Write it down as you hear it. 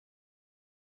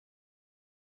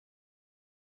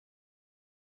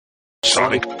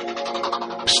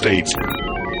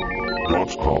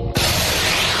SonicStates.com.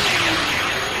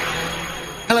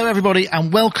 Hello everybody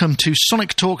and welcome to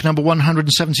Sonic Talk number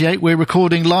 178. We're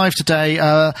recording live today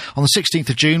on the 16th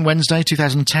of June, Wednesday,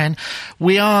 2010.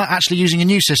 We are actually using a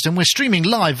new system. We're streaming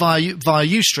live via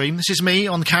Ustream. This is me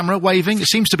on the camera waving. It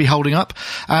seems to be holding up.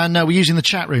 And we're using the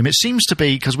chat room. It seems to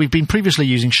be because we've been previously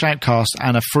using Shoutcast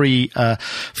and a free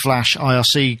Flash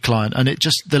IRC client, and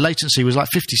the latency was like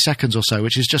 50 seconds or so,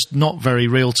 which is just not very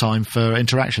real time for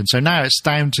interaction. So now it's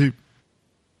down to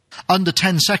under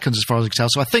 10 seconds as far as I can tell.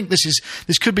 So I think this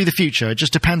could be the future. It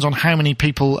just depends on how many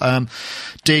people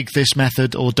dig this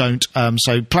method or don't.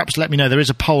 So perhaps let me know. There is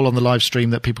a poll on the live stream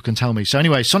that people can tell me. So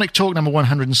anyway, Sonic Talk number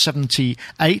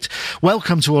 178.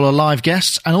 Welcome to all our live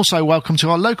guests and also welcome to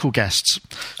our local guests.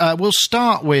 We'll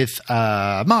start with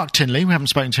Mark Tinley. We haven't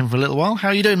spoken to him for a little while. How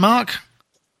are you doing, Mark?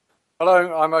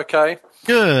 Hello, I'm okay.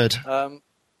 Good.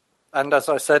 And as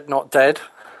I said, not dead.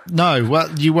 No, well,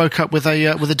 you woke up with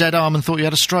a dead arm and thought you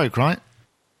had a stroke, right?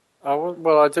 Oh,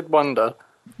 well, I did wonder.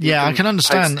 Yeah, I can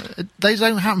understand. They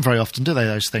don't happen very often, do they,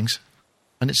 those things?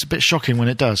 And it's a bit shocking when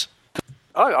it does.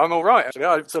 Oh, I'm all right, actually.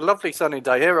 It's a lovely sunny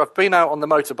day here. I've been out on the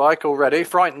motorbike already,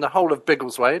 frightened the whole of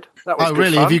Biggleswade. That was good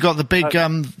really? fun. Have you got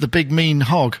the big mean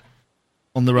hog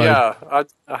on the road? Yeah,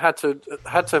 I had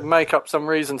to make up some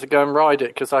reason to go and ride it,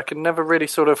 because I could never really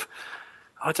sort of...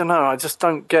 I don't know, I just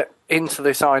don't get into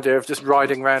this idea of just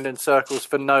riding around in circles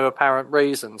for no apparent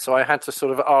reason. So I had to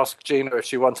sort of ask Gina if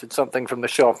she wanted something from the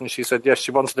shop, and she said yes, she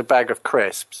wanted a bag of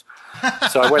crisps.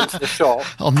 So I went to the shop,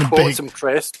 bought some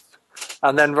crisps,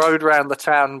 and then rode around the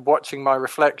town watching my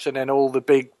reflection in all the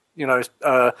big,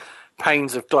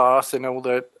 panes of glass in all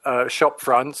the shop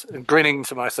fronts, and grinning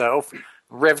to myself,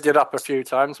 revved it up a few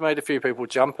times, made a few people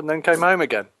jump, and then came home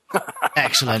again.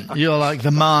 Excellent. You're like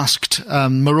the masked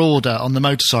marauder on the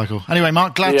motorcycle. Anyway,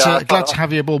 Mark, glad to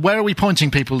have you aboard. Where are we pointing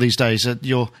people these days at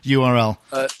your URL?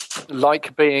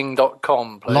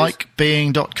 Likebeing.com, please.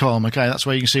 Likebeing.com. Okay, that's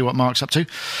where you can see what Mark's up to.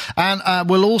 And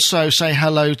we'll also say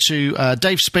hello to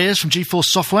Dave Spears from GeForce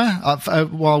Software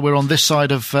while we're on this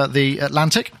side of the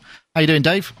Atlantic. How you doing,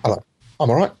 Dave? Hello. I'm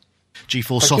all right.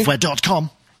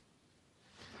 GeForceSoftware.com.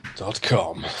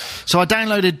 So I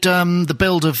downloaded the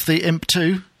build of the Imp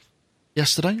 2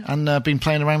 yesterday and been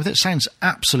playing around with it. Sounds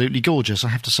absolutely gorgeous, I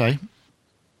have to say.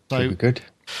 So good.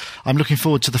 I'm looking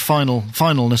forward to the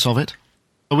finalness of it.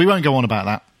 But we won't go on about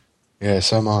that. Yeah,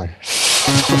 so am I.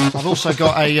 I've also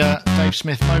got a Dave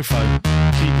Smith Mofo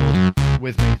keyboard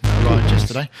with me that arrived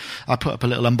yesterday. I put up a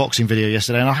little unboxing video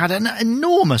yesterday and I had an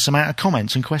enormous amount of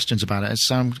comments and questions about it.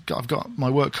 So I've got my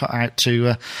work cut out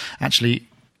to actually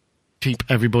keep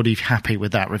everybody happy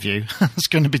with that review. It's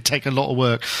going to take a lot of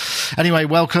work. Anyway,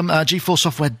 welcome,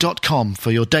 GeForceSoftware.com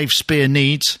for your Dave Spear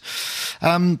needs.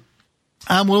 And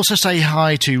we'll also say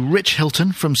hi to Rich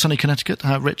Hilton from sunny Connecticut.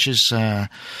 Rich is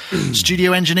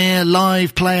studio engineer,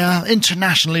 live player,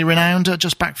 internationally renowned,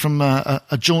 just back from a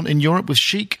jaunt in Europe with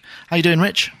Chic. How you doing,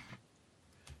 Rich?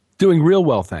 Doing real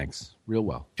well, thanks. Real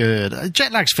well. Good.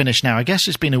 Jet lag's finished now, I guess.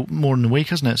 It's been more than a week,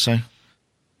 hasn't it? So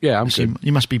yeah, I'm good.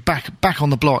 You must be back on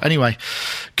the block. Anyway,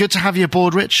 good to have you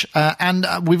aboard, Rich. And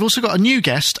we've also got a new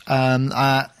guest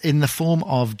in the form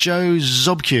of Joe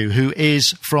Zobque, who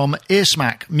is from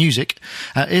Earsmack Music.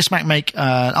 Earsmack make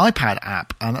an iPad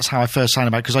app, and that's how I first signed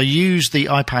about it, because I used the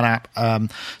iPad app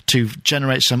to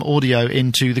generate some audio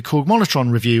into the Korg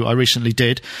Monotron review I recently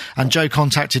did. And Joe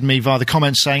contacted me via the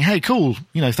comments saying, hey, cool,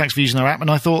 thanks for using our app.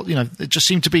 And I thought, it just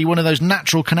seemed to be one of those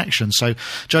natural connections. So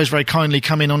Joe's very kindly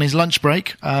come in on his lunch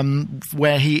break,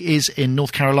 where he is in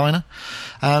North Carolina,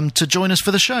 to join us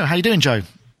for the show. How you doing, Joe?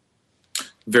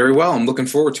 Very well. I'm looking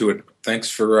forward to it. Thanks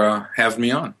for having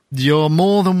me on. You're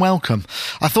more than welcome.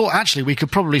 I thought actually we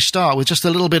could probably start with just a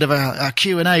little bit of a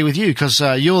Q&A with you, because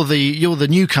you're the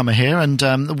newcomer here, and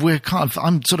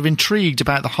I'm sort of intrigued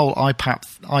about the whole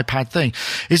iPad thing.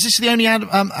 Is this the only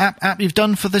app you've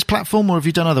done for this platform, or have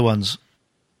you done other ones?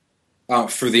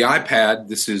 For the iPad,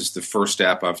 this is the first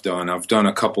app I've done. I've done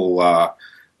a couple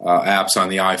apps on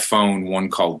the iPhone, one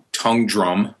called Tongue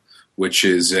Drum, which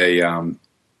is an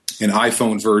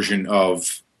iPhone version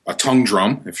of a tongue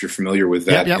drum, if you're familiar with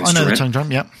that instrument. I know the tongue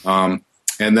drum, yep. And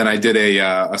then I did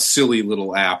a silly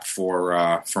little app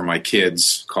for my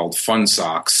kids called Fun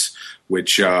Socks,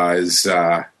 which is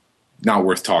not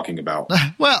worth talking about.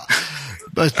 Well,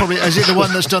 but it's probably, is it the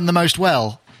one that's done the most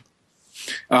well?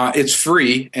 It's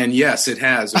free, and yes, it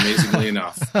has, amazingly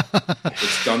enough.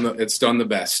 It's done the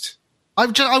best.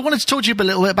 I wanted to talk to you a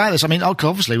little bit about this. I mean,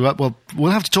 obviously,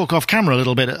 we'll have to talk off camera a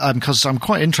little bit because I'm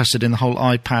quite interested in the whole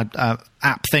iPad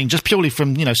app thing, just purely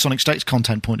from Sonic State's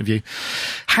content point of view.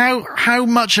 How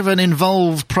much of an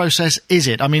involved process is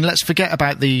it? I mean, let's forget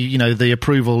about the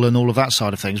approval and all of that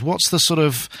side of things. What's the sort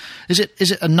of is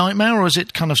it a nightmare, or is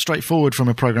it kind of straightforward from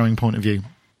a programming point of view?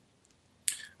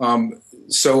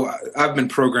 So I've been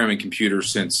programming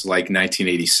computers since like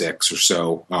 1986 or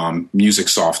so, music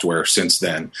software since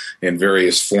then in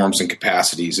various forms and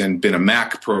capacities, and been a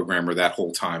Mac programmer that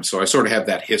whole time. So I sort of have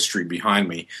that history behind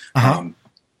me. Uh-huh.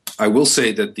 I will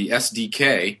say that the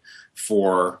SDK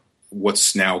for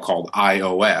what's now called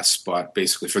iOS, but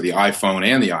basically for the iPhone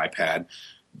and the iPad,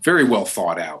 very well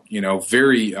thought out,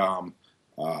 very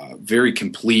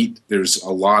complete. There's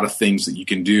a lot of things that you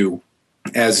can do,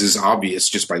 as is obvious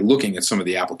just by looking at some of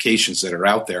the applications that are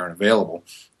out there and available.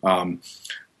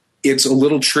 It's a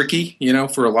little tricky,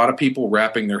 for a lot of people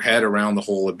wrapping their head around the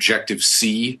whole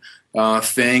Objective-C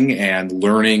thing and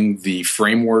learning the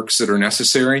frameworks that are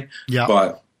necessary. Yeah.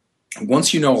 But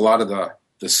once you know a lot of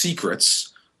the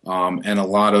secrets and a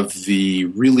lot of the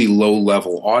really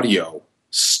low-level audio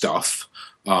stuff,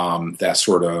 that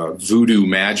sort of voodoo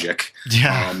magic,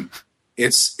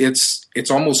 it's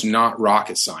almost not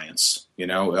rocket science.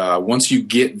 Once you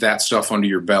get that stuff under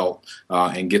your belt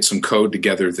and get some code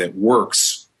together that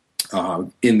works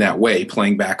in that way,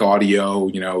 playing back audio,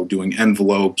 doing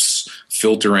envelopes,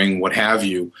 filtering, what have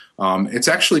you, it's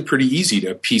actually pretty easy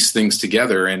to piece things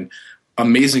together and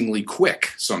amazingly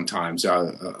quick sometimes.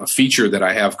 A feature that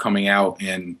I have coming out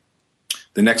in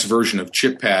the next version of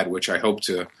ChipPad, which I hope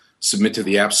to submit to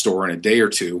the App Store in a day or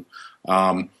two,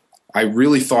 I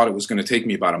really thought it was going to take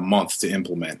me about a month to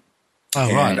implement. Oh,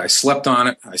 and right. I slept on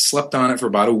it for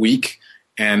about a week,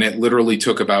 and it literally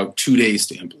took about 2 days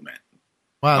to implement.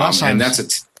 Wow, that sounds... And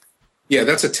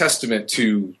that's a testament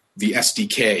to the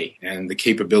SDK and the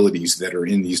capabilities that are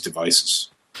in these devices.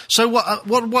 So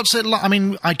what's it like? I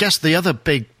mean, I guess the other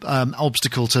big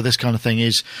obstacle to this kind of thing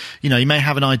is, you may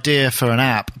have an idea for an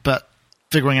app, but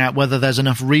figuring out whether there's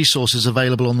enough resources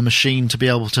available on the machine to be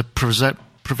able to provide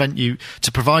you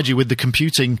with the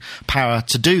computing power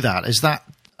to do that. Is that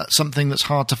something that's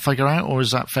hard to figure out, or is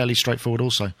that fairly straightforward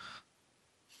also?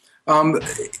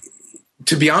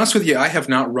 To be honest with you, I have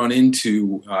not run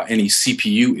into any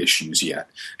CPU issues yet.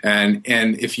 And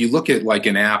if you look at like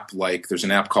an app, like there's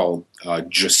an app called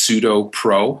Jasudo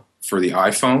Pro for the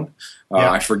iPhone.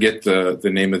 I forget the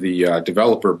name of the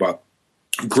developer, but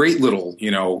great little,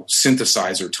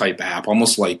 synthesizer type app,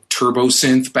 almost like Turbo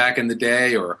Synth back in the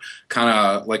day, or kind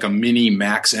of like a mini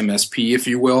Max MSP, if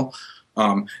you will.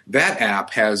 That app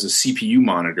has a CPU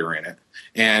monitor in it.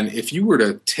 And if you were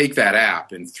to take that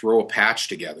app and throw a patch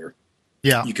together,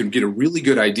 you can get a really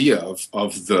good idea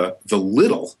of the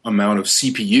little amount of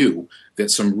CPU that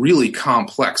some really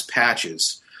complex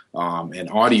patches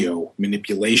and audio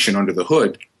manipulation under the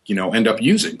hood, end up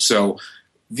using. So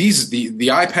the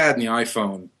iPad and the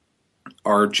iPhone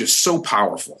are just so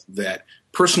powerful that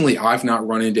personally I've not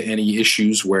run into any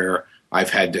issues where I've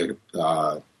had to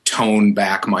tone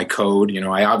back my code.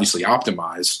 I obviously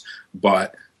optimize,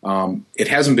 but it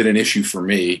hasn't been an issue for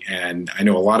me, and I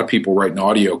know a lot of people writing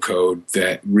audio code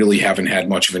that really haven't had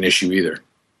much of an issue either.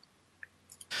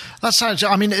 That sounds.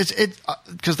 I mean, it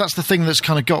because that's the thing that's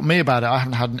kind of got me about it. I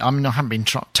haven't been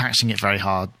taxing it very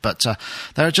hard, but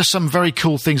there are just some very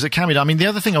cool things that can be done. I mean, the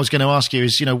other thing I was going to ask you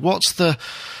is,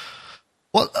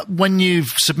 when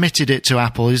you've submitted it to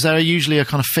Apple, is there usually a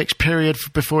kind of fixed period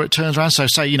before it turns around? So,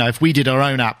 say, if we did our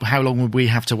own app, how long would we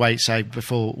have to wait, say,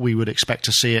 before we would expect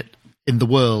to see it in the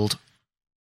world?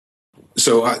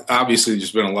 So obviously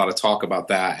there's been a lot of talk about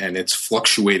that, and it's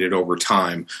fluctuated over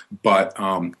time. But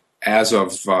as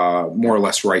of more or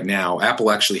less right now,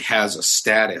 Apple actually has a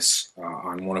status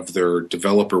on one of their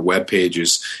developer web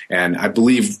pages. And I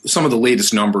believe some of the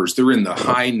latest numbers, they're in the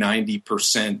high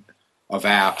 90%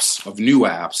 of new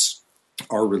apps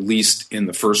are released in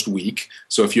the first week.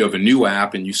 So if you have a new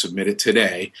app and you submit it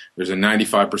today, there's a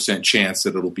 95% chance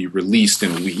that it'll be released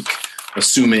in a week,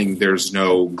 assuming there's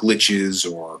no glitches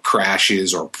or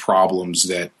crashes or problems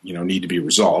that need to be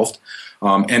resolved.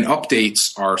 And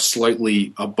updates are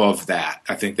slightly above that.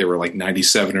 I think they were like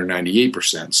 97 or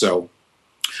 98%. So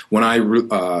when I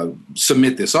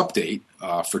submit this update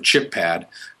for ChipPad,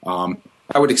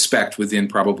 I would expect within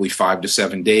probably 5 to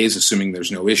 7 days, assuming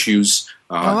there's no issues,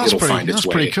 it'll find its way. That's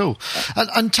pretty cool.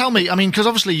 And tell me, I mean, because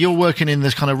obviously you're working in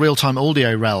this kind of real-time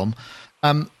audio realm.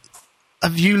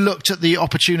 Have you looked at the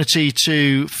opportunity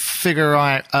to figure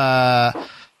out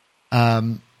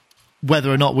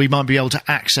whether or not we might be able to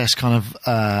access kind of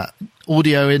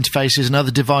audio interfaces and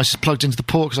other devices plugged into the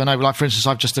port. Because I know, like, for instance,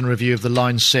 I've just done a review of the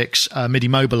Line 6 MIDI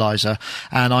mobilizer,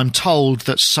 and I'm told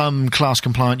that some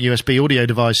class-compliant USB audio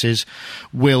devices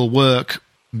will work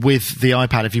with the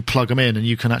iPad if you plug them in, and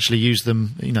you can actually use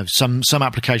them. You know, some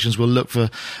applications will look for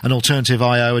an alternative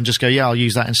I/O and just go, yeah, I'll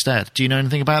use that instead. Do you know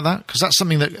anything about that? Because that's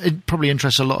something that it probably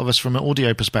interests a lot of us from an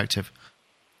audio perspective.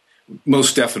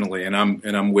 Most definitely, and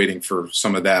I'm waiting for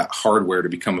some of that hardware to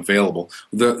become available.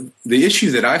 The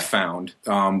issue that I found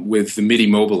with the MIDI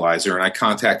mobilizer, and I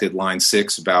contacted Line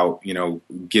 6 about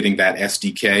getting that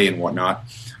SDK and whatnot.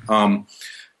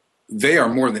 They are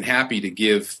more than happy to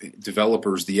give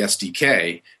developers the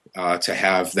SDK to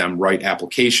have them write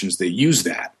applications that use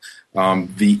that.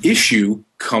 The issue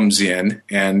comes in,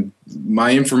 and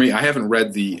my information, I haven't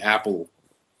read the Apple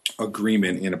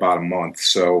agreement in about a month,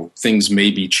 so things may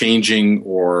be changing,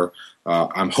 or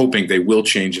I'm hoping they will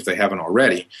change if they haven't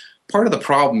already. Part of the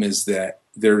problem is that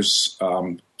there's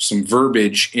some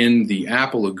verbiage in the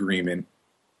Apple agreement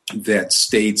that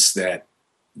states that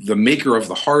the maker of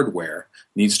the hardware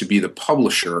needs to be the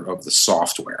publisher of the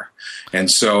software. And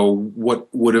so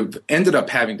what would have ended up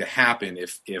having to happen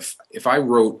if I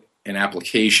wrote an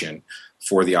application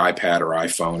for the iPad or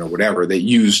iPhone or whatever that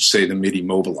used, say, the MIDI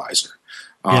mobilizer,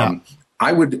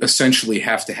 I would essentially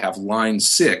have to have Line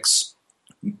 6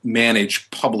 manage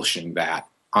publishing that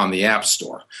on the App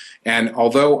Store. And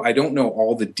although I don't know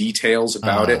all the details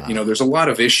about it, there's a lot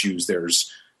of issues.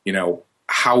 There's,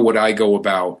 how would I go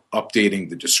about updating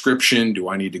the description? Do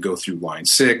I need to go through Line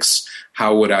 6?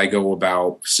 How would I go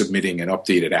about submitting an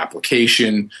updated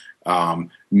application?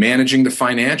 Managing the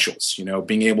financials,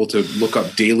 being able to look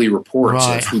up daily reports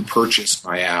of who purchased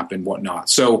my app and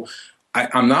whatnot. So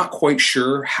I'm not quite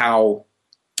sure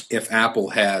if Apple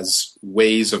has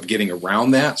ways of getting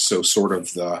around that, so sort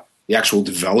of the actual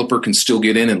developer can still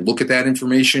get in and look at that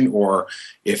information, or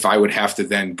if I would have to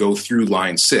then go through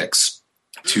Line 6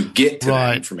 to get to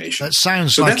that information. That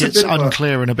sounds like it's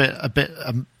unclear and a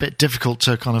bit difficult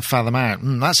to kind of fathom out.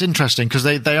 That's interesting, because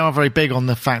they are very big on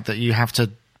the fact that you have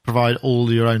to provide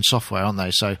all your own software, aren't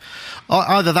they? So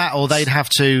either that, or they'd have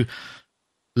to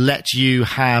let you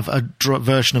have a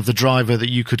version of the driver that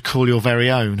you could call your very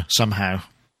own somehow.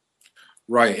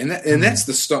 Right, and that's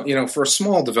the stuff, for a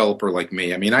small developer like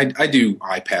me. I mean, I do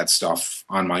iPad stuff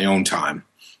on my own time.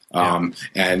 And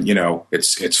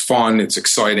it's fun, it's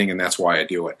exciting, and that's why I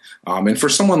do it. And for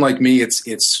someone like me,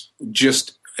 it's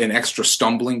just an extra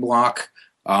stumbling block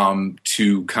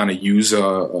to kind of use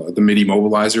the MIDI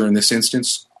mobilizer in this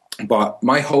instance. But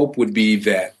my hope would be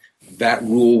that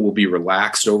rule will be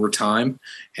relaxed over time,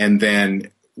 and then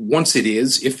once it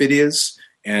is, if it is,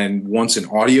 and once an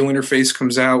audio interface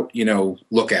comes out,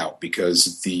 look out,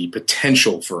 because the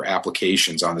potential for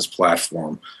applications on this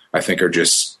platform, I think, are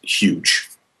just huge.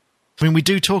 I mean, we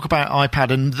do talk about iPad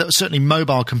and certainly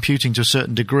mobile computing to a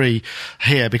certain degree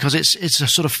here, because it's a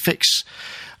sort of fix.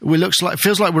 It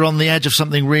feels like we're on the edge of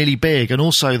something really big, and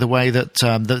also the way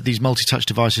that these multi-touch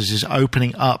devices is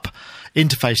opening up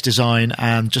interface design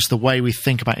and just the way we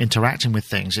think about interacting with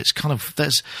things. It's kind of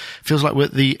feels like we're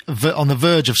on the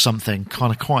verge of something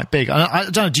kind of quite big. I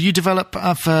don't know. Do you develop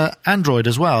for Android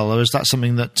as well, or is that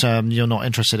something that you're not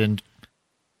interested in?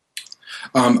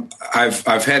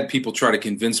 I've had people try to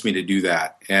convince me to do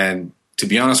that, and to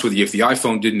be honest with you, if the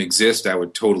iPhone didn't exist, I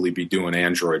would totally be doing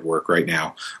Android work right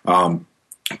now.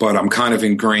 But I'm kind of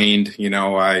ingrained,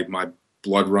 my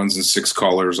blood runs in 6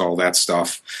 colors, all that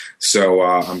stuff. So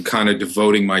I'm kind of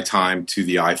devoting my time to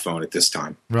the iPhone at this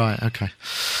time. Right. Okay.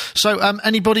 So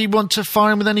anybody want to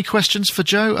fire in with any questions for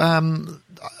Joe?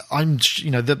 I don't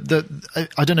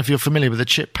know if you're familiar with the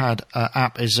ChipPad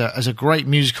app. Is a great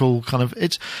musical kind of.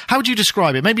 How would you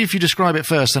describe it? Maybe if you describe it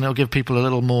first, then it'll give people a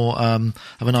little more of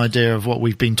an idea of what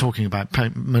we've been talking about,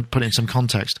 put in some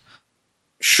context.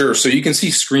 Sure. So you can see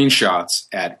screenshots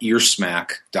at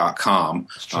earsmack.com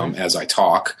as I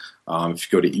talk,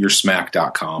 if you go to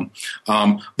earsmack.com.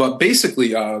 But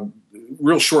basically,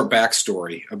 real short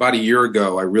backstory. About a year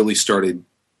ago, I really started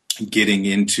getting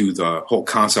into the whole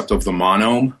concept of the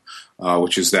Monome,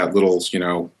 which is that little,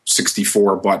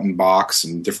 64-button box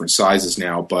in different sizes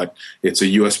now. But it's a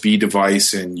USB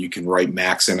device, and you can write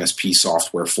Max MSP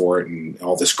software for it and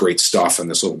all this great stuff in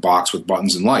this little box with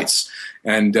buttons and lights.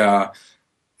 And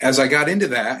as I got into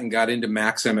that and got into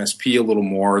Max MSP a little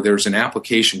more, there's an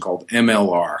application called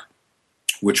MLR,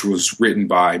 which was written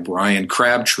by Brian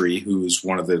Crabtree, who's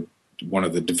one of the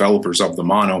developers of the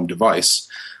Monome device.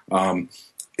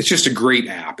 It's just a great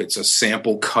app. It's a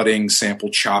sample cutting, sample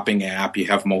chopping app. You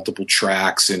have multiple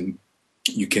tracks, and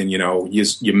You can,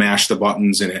 you mash the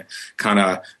buttons and it kind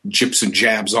of jips and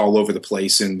jabs all over the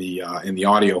place in the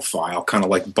audio file, kind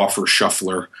of like Buffer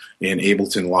Shuffler in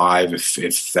Ableton Live,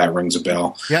 if that rings a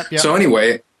bell. Yep. So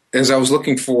anyway, as I was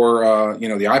looking for, the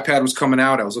iPad was coming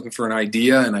out, I was looking for an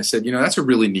idea, and I said, that's a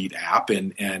really neat app,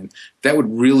 and that would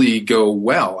really go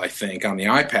well, I think, on the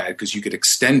iPad because you could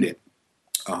extend it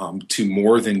to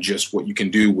more than just what you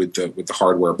can do with the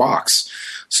hardware box.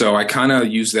 So I kind of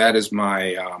used that as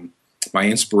my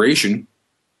inspiration,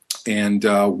 and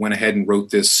went ahead and wrote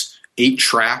this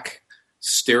 8-track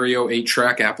stereo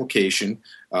 8-track application.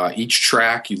 Each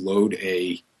track you load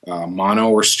a mono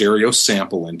or stereo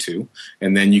sample into,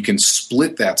 and then you can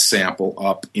split that sample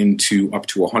up to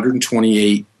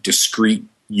 128 discrete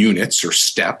units or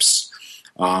steps.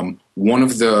 One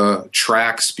of the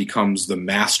tracks becomes the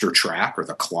master track, or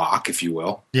the clock, if you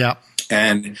will. Yeah.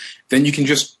 And then you can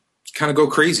just kind of go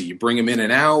crazy. You bring them in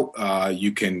and out.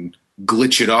 You can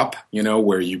glitch it up,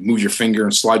 where you move your finger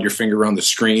and slide your finger around the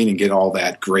screen and get all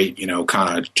that great,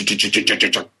 kind of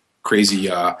crazy,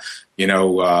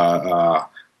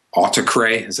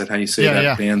 Autocray, is that how you say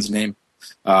that band's name?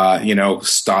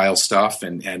 Style stuff.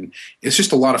 And it's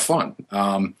just a lot of fun.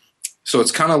 So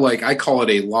it's kind of like, I call it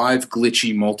a live,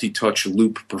 glitchy, multi-touch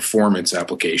loop performance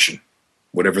application,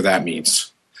 whatever that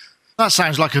means. That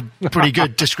sounds like a pretty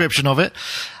good description of it.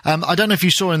 I don't know if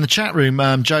you saw in the chat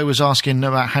room, Joe was asking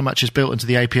about how much is built into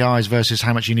the APIs versus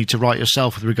how much you need to write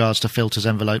yourself with regards to filters,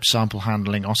 envelopes, sample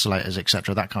handling, oscillators,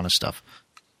 etc., that kind of stuff.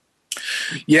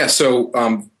 Yeah, so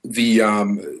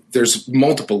there's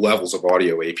multiple levels of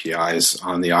audio APIs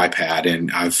on the iPad,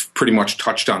 and I've pretty much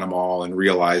touched on them all and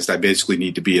realized I basically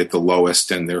need to be at the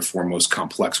lowest and therefore most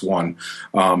complex one.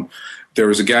 There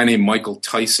was a guy named Michael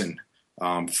Tyson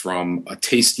from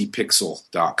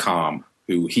tastypixel.com,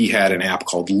 who he had an app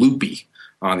called Loopy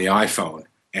on the iPhone,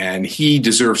 and he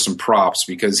deserves some props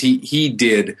because he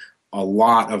did a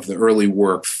lot of the early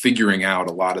work figuring out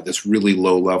a lot of this really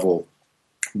low-level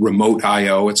remote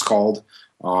I/O, it's called,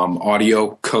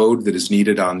 audio code that is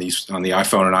needed on the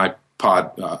iPhone and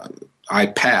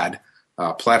iPad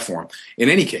platform. In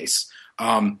any case,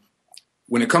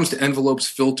 when it comes to envelopes,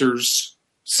 filters,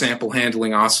 sample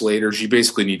handling, oscillators, you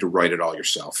basically need to write it all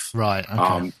yourself. Right.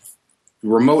 Okay.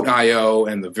 Remote I/O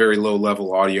and the very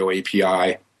low-level audio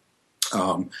API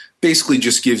basically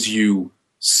just gives you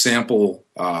sample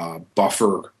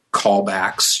buffer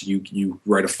callbacks. You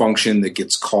write a function that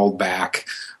gets called back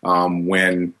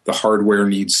when the hardware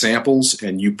needs samples,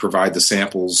 and you provide the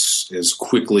samples as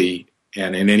quickly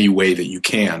and in any way that you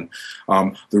can.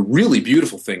 The really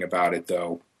beautiful thing about it,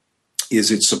 though,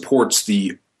 is it supports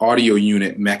the audio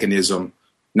unit mechanism,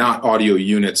 not audio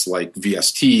units like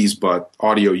VSTs, but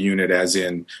audio unit as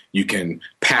in you can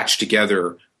patch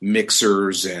together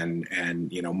mixers and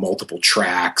multiple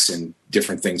tracks and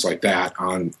different things like that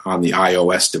on the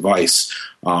iOS device.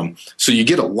 So you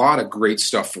get a lot of great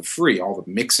stuff for free, all the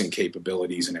mixing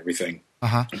capabilities and everything.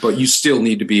 Uh-huh. But you still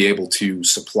need to be able to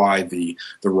supply the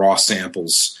raw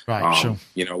samples, right, sure.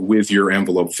 With your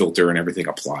envelope filter and everything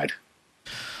applied.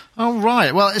 Oh,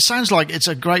 right. Well, it sounds like it's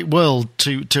a great world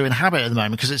to inhabit at the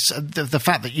moment, because it's the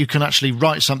fact that you can actually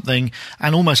write something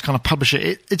and almost kind of publish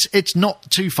it. It's not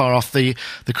too far off the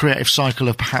creative cycle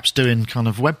of perhaps doing kind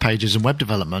of web pages and web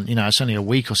development. It's only a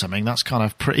week or something. That's kind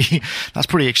of pretty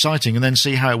exciting, and then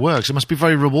see how it works. It must be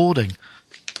very rewarding.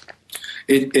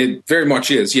 It very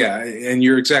much is, yeah. And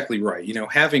you're exactly right.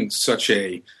 Having such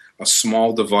a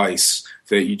small device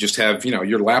that you just have,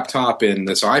 your laptop and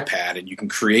this iPad, and you can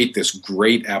create this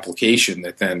great application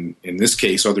that then, in this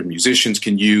case, other musicians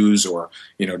can use, or,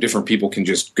 different people can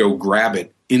just go grab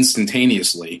it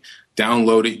instantaneously,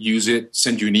 download it, use it,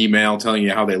 send you an email telling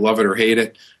you how they love it or hate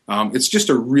it. It's just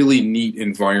a really neat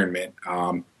environment,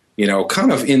 kind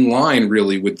of in line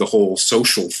really with the whole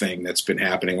social thing that's been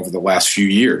happening over the last few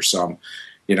years.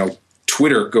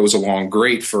 Twitter goes along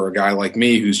great for a guy like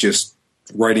me who's just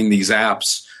writing these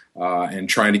apps and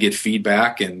trying to get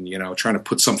feedback and, trying to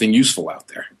put something useful out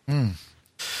there. Mm.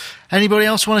 Anybody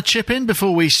else want to chip in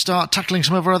before we start tackling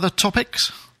some of our other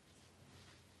topics?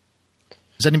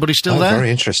 Is anybody still there?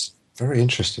 Very interesting. Very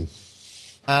interesting.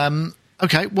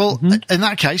 Okay, well, in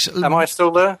that case... Am I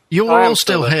still there? You're all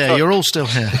still here. So, you're all still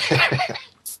here.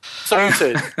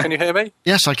 Muted. Can you hear me?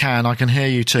 Yes, I can. I can hear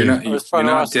you too. You're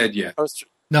not dead yet.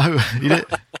 No, you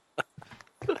didn't.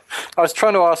 I was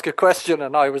trying to ask a question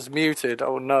and I was muted.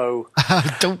 Oh, no.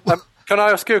 Can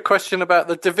I ask you a question about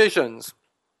the divisions?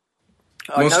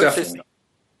 Definitely.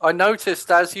 I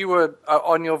noticed as you were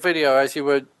on your video, as you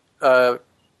were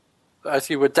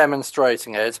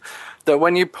demonstrating it, that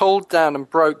when you pulled down and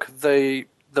broke the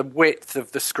width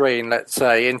of the screen, let's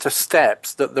say, into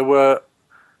steps, that there were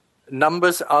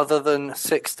numbers other than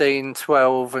 16,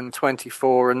 12, and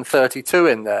 24 and 32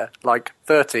 in there, like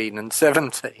 13 and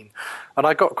 17. And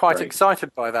I got quite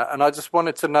excited by that, and I just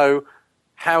wanted to know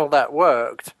how that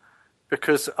worked,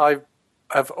 because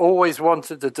I've always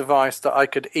wanted a device that I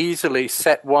could easily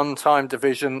set one time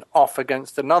division off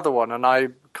against another one, and I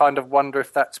kind of wonder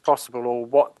if that's possible, or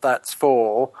what that's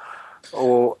for,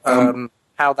 or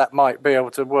how that might be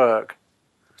able to work.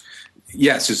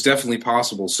 Yes, it's definitely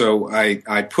possible. So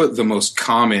I put the most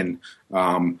common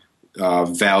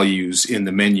values in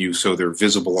the menu so they're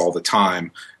visible all the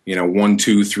time. 1,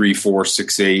 2, 3, 4,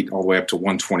 6, 8, all the way up to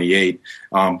 128.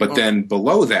 But then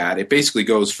below that, it basically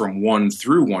goes from 1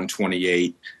 through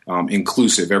 128,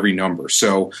 inclusive, every number.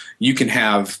 So you can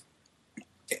have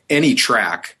any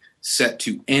track set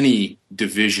to any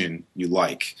division you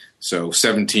like. So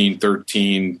 17,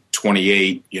 13,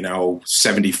 28,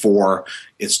 74,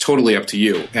 it's totally up to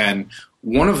you. And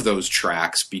one of those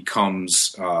tracks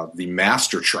becomes the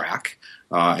master track,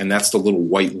 and that's the little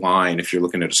white line. If you're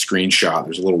looking at a screenshot,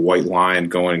 there's a little white line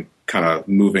going, kind of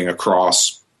moving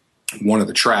across one of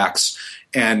the tracks.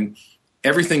 And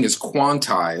everything is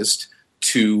quantized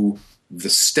to the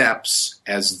steps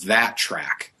as that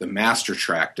track, the master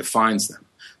track, defines them.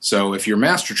 So if your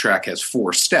master track has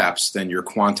 4 steps, then your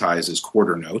quantize is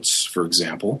quarter notes, for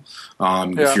example.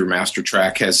 If your master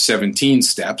track has 17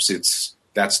 steps,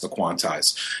 that's the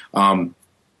quantize.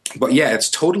 But yeah, it's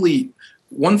totally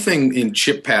one thing in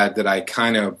ChipPad that I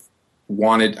kind of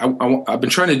wanted. I've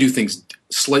been trying to do things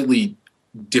slightly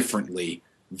differently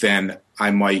than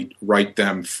I might write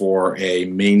them for a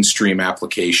mainstream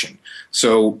application.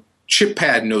 So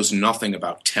ChipPad knows nothing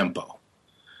about tempo.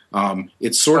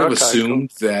 It's sort of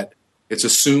assumed that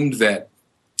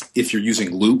if you're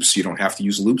using loops, you don't have to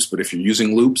use loops, but if you're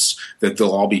using loops, that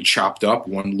they'll all be chopped up.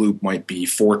 One loop might be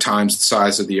 4 times the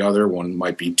size of the other, one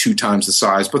might be 2 times the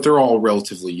size, but they're all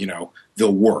relatively,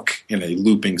 they'll work in a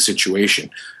looping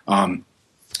situation.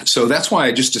 So that's why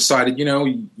I just decided,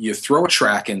 you throw a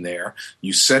track in there,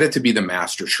 you set it to be the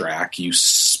master track, you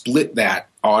split that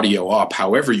audio up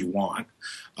however you want,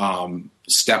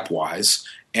 stepwise,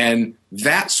 and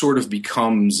that sort of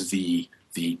becomes the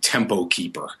tempo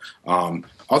keeper.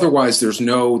 Otherwise, there's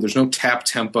no tap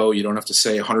tempo. You don't have to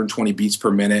say 120 beats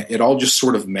per minute. It all just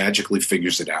sort of magically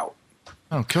figures it out.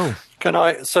 Oh, cool. Could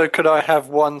I have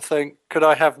one thing? Could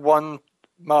I have one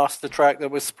master track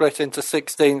that was split into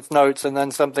 16th notes, and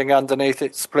then something underneath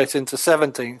it split into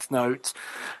 17th notes,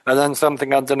 and then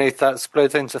something underneath that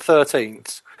split into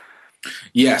 13ths?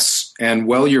 Yes, and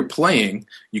while you're playing,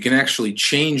 you can actually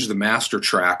change the master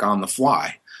track on the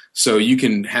fly. So you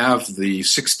can have the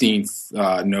 16th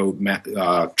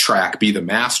note track be the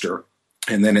master,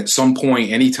 and then at some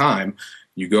point, anytime,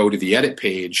 you go to the edit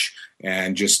page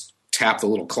and just tap the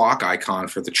little clock icon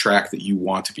for the track that you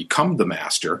want to become the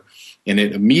master, and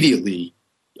it immediately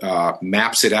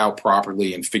maps it out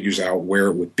properly and figures out where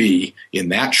it would be in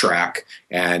that track,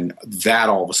 and that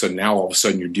all of a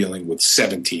sudden you're dealing with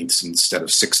 17ths instead of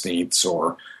 16ths,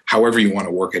 or however you want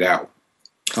to work it out.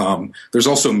 There's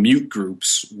also mute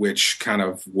groups, which kind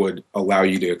of would allow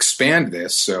you to expand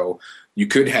this. So you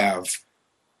could have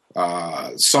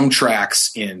some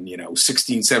tracks in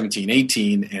 16, 17,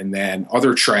 18, and then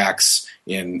other tracks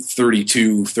in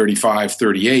 32, 35,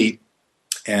 38.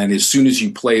 And as soon as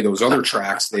you play those other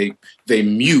tracks, they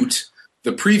mute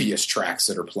the previous tracks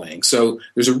that are playing. So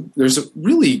there's a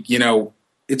really,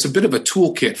 it's a bit of a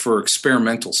toolkit for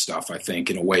experimental stuff, I think,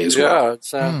 in a way as well. Yeah, it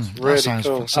sounds really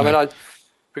cool.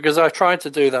 Because I tried to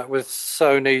do that with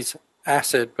Sony's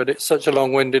Acid, but it's such a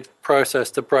long-winded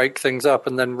process to break things up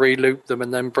and then re-loop them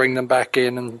and then bring them back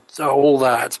in and all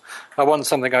that. I want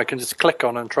something I can just click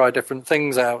on and try different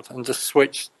things out and just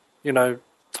switch,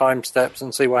 time steps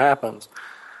and see what happens.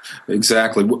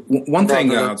 Exactly. One thing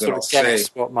that I'll say,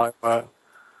 what might work.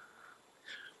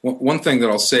 One thing that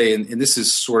I'll say, and this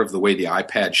is sort of the way the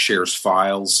iPad shares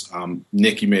files.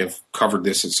 Nick, you may have covered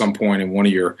this at some point in one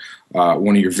of your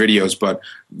videos, but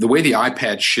the way the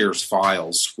iPad shares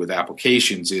files with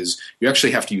applications is you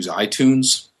actually have to use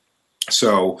iTunes.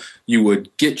 So you would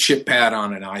get ChipPad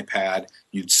on an iPad,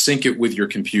 you'd sync it with your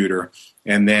computer,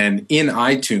 and then in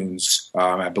iTunes,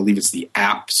 I believe it's the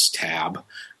Apps tab,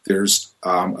 there's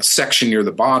a section near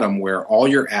the bottom where all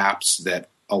your apps that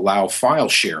allow file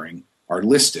sharing are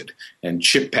listed, and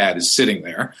ChipPad is sitting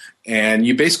there. And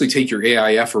you basically take your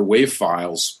AIF or WAV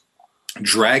files,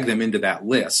 drag them into that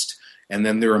list, and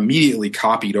then they're immediately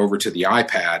copied over to the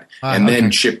iPad, and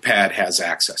then ChipPad has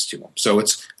access to them. So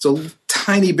it's a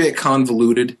tiny bit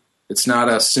convoluted. It's not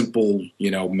a simple,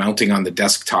 mounting on the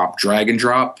desktop drag and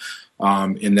drop.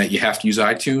 in that you have to use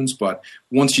iTunes. But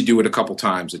once you do it a couple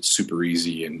times, it's super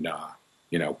easy and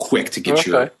quick to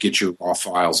get your raw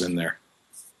files in there.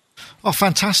 Oh,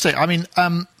 fantastic. I mean,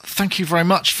 thank you very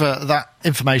much for that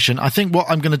information. I think what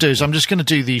I'm going to do is I'm just going to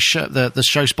do the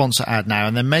show sponsor ad now,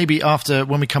 and then maybe after,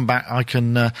 when we come back, I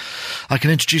can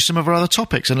introduce some of our other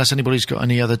topics, unless anybody's got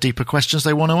any other deeper questions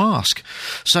they want to ask.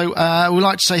 So we'd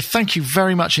like to say thank you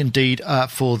very much indeed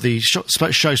for the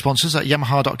show sponsors at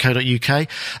Yamaha.co.uk.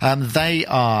 They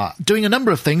are doing a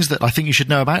number of things that I think you should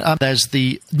know about. There's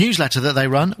the newsletter that they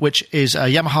run, which is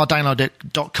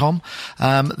YamahaDownload.com.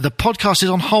 The podcast is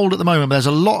on hold at the moment, but there's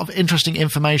a lot of interesting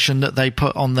information that they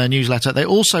put on their newsletter. They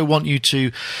also want you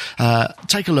to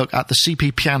take a look at the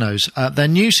CP pianos. Their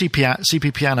new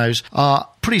CP pianos are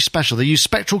pretty special. They use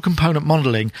spectral component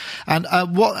modeling, and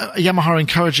what Yamaha are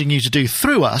encouraging you to do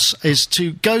through us is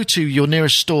to go to your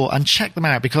nearest store and check them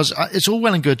out, because it's all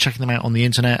well and good checking them out on the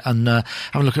internet and having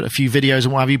a look at a few videos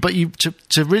and what have you, but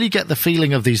to really get the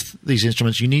feeling of these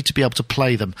instruments, you need to be able to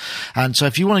play them. And so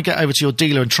if you want to get over to your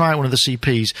dealer and try out one of the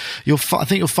CPs, I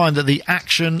think you'll find that the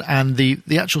action and the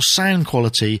actual sound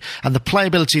quality and the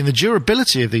playability and the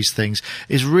durability of these things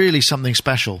is really something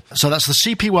special. So that's the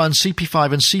CP1,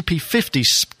 CP5 and CP50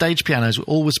 stage pianos,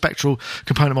 all with spectral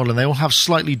component modeling. They all have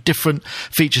slightly different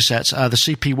feature sets. The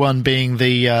CP1 being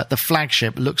the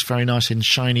flagship, looks very nice in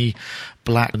shiny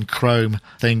black and chrome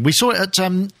thing. We saw it at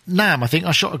NAMM, I think.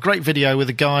 I shot a great video with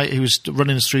a guy who was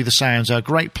running us through the sounds. A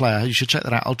great player. You should check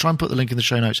that out. I'll try and put the link in the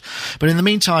show notes. But in the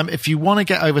meantime, if you want to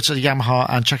get over to the Yamaha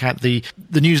and check out the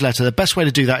newsletter, the best way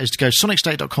to do that is to go to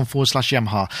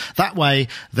sonicstate.com/Yamaha. That way,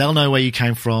 they'll know where you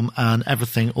came from and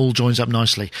everything all joins up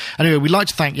nicely. Anyway, we'd like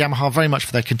to thank Yamaha very much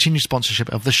for their continued sponsorship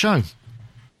of the show.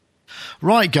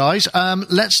 Right, guys,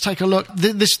 let's take a look.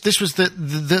 This was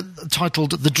the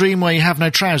titled "The Dream Where You Have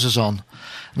No Trousers On."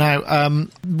 Now,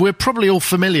 we're probably all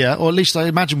familiar, or at least I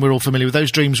imagine we're all familiar with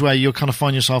those dreams where you'll kind of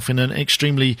find yourself in an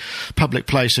extremely public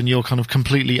place and you're kind of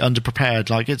completely underprepared.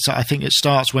 Like I think it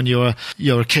starts when you're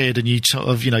a kid and you sort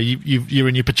of, you're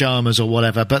in your pajamas or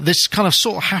whatever. But this kind of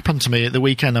sort of happened to me at the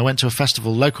weekend. I went to a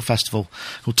local festival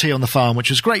called Tea on the Farm, which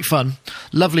was great fun,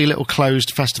 lovely little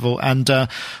closed festival. And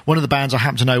one of the bands I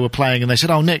happen to know were playing, and they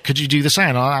said, "Oh, Nick, could you do the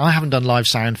sound?" I haven't done live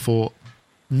sound for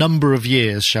a number of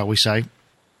years, shall we say.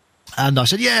 And I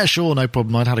said, yeah, sure, no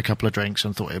problem. I'd had a couple of drinks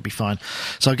and thought it would be fine.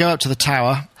 So I go up to the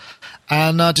tower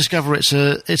and discover it's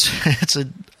a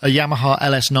Yamaha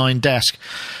LS9 desk.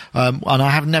 And I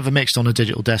have never mixed on a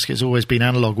digital desk. It's always been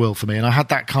analog world for me. And I had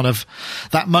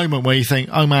that moment where you think,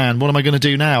 oh man, what am I going to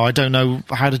do now? I don't know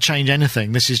how to change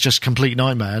anything. This is just complete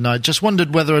nightmare. And I just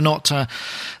wondered whether or not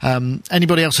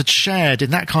anybody else had shared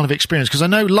in that kind of experience. Because I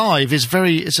know live is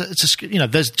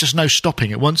there's just no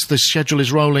stopping it. Once the schedule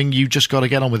is rolling, you just got to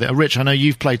get on with it. Rich, I know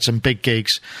you've played some big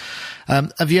gigs.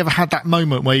 Have you ever had that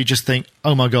moment where you just think,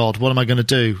 oh my God, what am I going to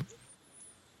do?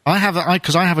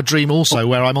 Because I have a dream also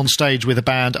where I'm on stage with a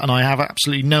band and I have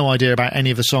absolutely no idea about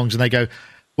any of the songs, and they go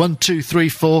 1, 2, 3,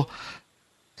 4,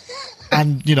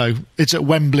 and it's at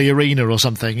Wembley Arena or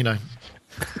something.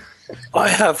 I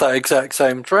have that exact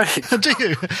same dream. Do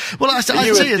you? Well, I see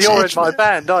you're in my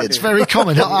band, aren't you? It's very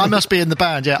common. I must be in the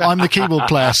band. Yeah, I'm the keyboard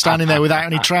player standing there without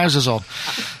any trousers on.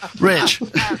 Rich.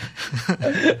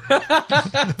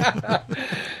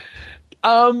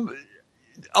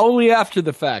 Only after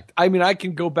the fact. I mean, I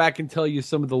can go back and tell you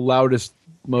some of the loudest,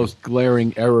 most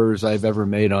glaring errors I've ever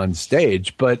made on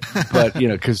stage, but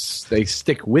because they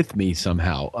stick with me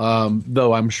somehow.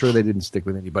 Though I'm sure they didn't stick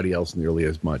with anybody else nearly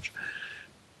as much.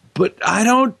 But I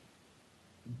don't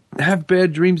have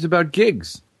bad dreams about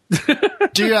gigs.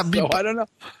 Do you? So I don't know.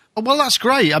 Well, that's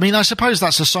great. I mean, I suppose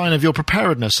that's a sign of your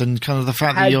preparedness and kind of the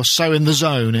fact that you're so in the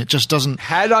zone. It just doesn't...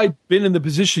 Had I been in the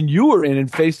position you were in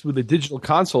and faced with a digital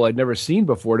console I'd never seen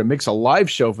before to mix a live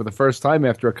show for the first time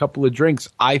after a couple of drinks,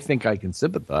 I think I can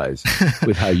sympathize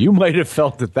with how you might have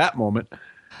felt at that moment.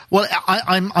 Well,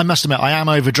 I must admit, I am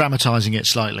over-dramatizing it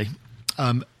slightly.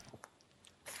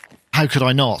 How could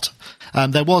I not?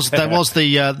 There was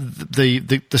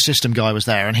the system guy was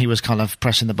there, and he was kind of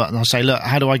pressing the button. I say, look,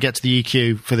 how do I get to the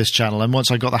EQ for this channel? And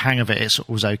once I got the hang of it, it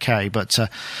was okay. But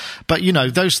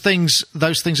those things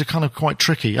are kind of quite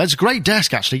tricky. It's a great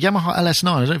desk actually, Yamaha LS9.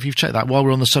 I don't know if you've checked that. While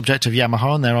we're on the subject of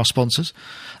Yamaha, and they're our sponsors,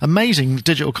 amazing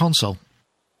digital console.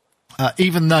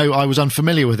 Even though I was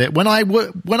unfamiliar with it, when I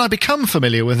become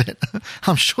familiar with it,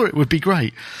 I'm sure it would be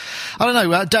great. I don't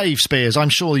know, Dave Spears, I'm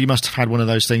sure you must have had one of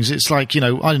those things. It's like, I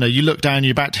don't know, you look down,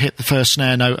 you're about to hit the first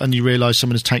snare note and you realise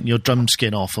someone has taken your drum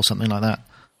skin off or something like that.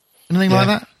 Anything like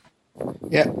that?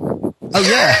 Yeah. Oh,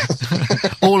 yeah.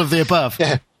 All of the above.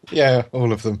 Yeah,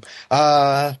 all of them.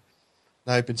 No,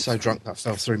 I've been so drunk that I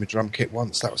fell through my drum kit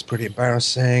once. That was pretty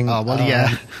embarrassing. Oh, well,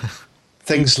 yeah.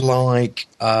 Things like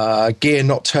gear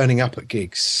not turning up at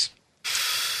gigs.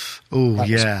 Oh, That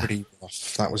yeah. was pretty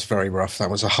rough. That was very rough. That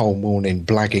was a whole morning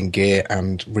blagging gear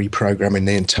and reprogramming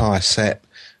the entire set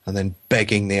and then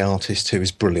begging the artist, who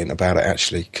was brilliant about it,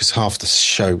 actually, because half the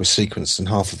show was sequenced and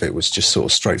half of it was just sort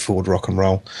of straightforward rock and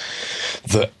roll,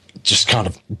 that just kind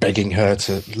of begging her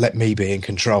to let me be in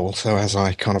control. So as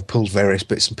I kind of pulled various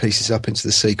bits and pieces up into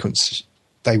the sequence,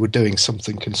 they were doing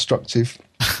something constructive.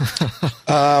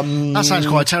 That sounds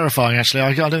quite terrifying, actually.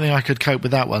 I don't think I could cope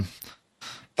with that one.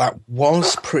 That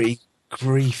was pretty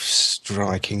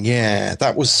grief-striking. Yeah,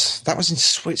 that was in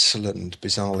Switzerland,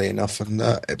 bizarrely enough, and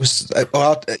it was.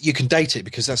 Well, you can date it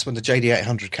because that's when the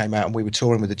JD800 came out, and we were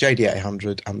touring with the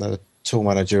JD800, and the tour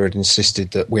manager had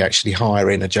insisted that we actually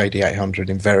hire in a JD800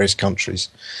 in various countries,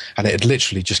 and it had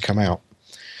literally just come out.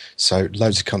 So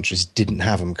loads of countries didn't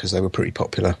have them because they were pretty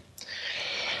popular.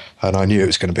 And I knew it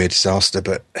was going to be a disaster,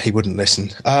 but he wouldn't listen.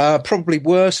 Probably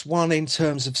worst one in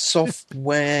terms of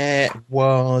software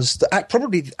was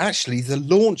probably actually the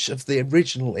launch of the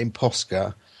original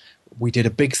Imposca. We did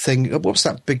a big thing. What was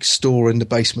that big store in the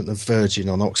basement of Virgin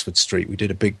on Oxford Street? We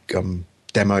did a big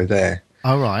demo there.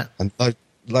 Oh, right. And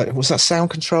was that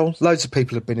Sound Control? Loads of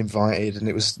people had been invited, and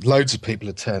it was loads of people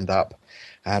had turned up.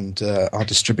 And our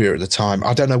distributor at the time,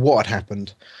 I don't know what had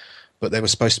happened, but there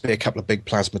was supposed to be a couple of big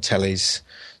plasma tellies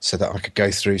so that I could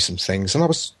go through some things. And I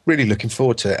was really looking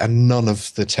forward to it, and none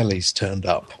of the tellies turned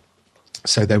up.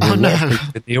 So there were a lot of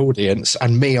people in the audience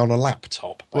and me on a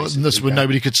laptop. Well, that's when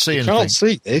nobody could see you anything. Can't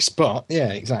see this, but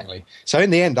yeah, exactly. So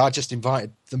in the end, I just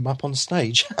invited them up on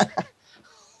stage.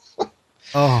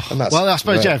 Oh, well, I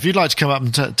suppose, yeah, if you'd like to come up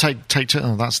and take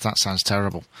that sounds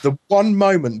terrible. The one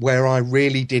moment where I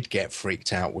really did get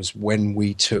freaked out was when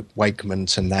we took Wakeman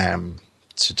to NAMM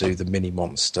to do the Mini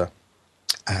Monster,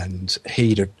 and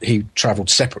he travelled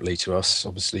separately to us.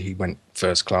 Obviously, he went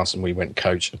first class and we went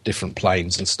coach of different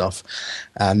planes and stuff.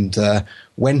 And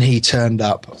when he turned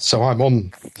up, so I'm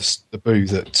on the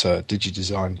booth at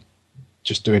DigiDesign,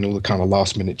 just doing all the kind of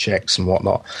last minute checks and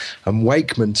whatnot. And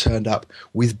Wakeman turned up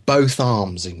with both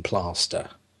arms in plaster.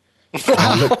 And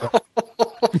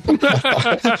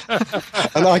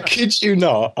I kid you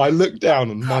not, I looked down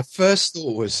and my first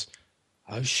thought was,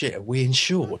 oh shit, are we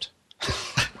insured?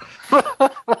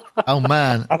 Oh,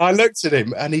 man. And I looked at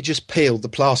him and he just peeled the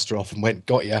plaster off and went,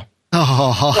 got ya.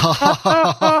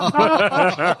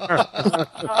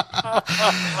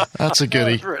 That's a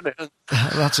goodie.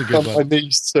 That's a good And one. my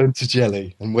knees turned to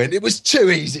jelly and went, it was too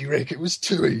easy, Rick. It was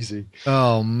too easy.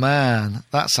 Oh, man.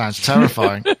 That sounds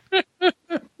terrifying.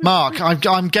 Mark,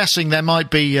 I'm guessing there might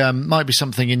be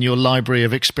something in your library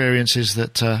of experiences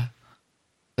that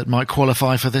might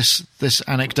qualify for this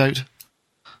anecdote.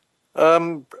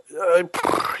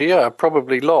 Yeah,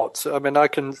 probably lots. I mean, I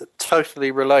can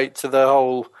totally relate to the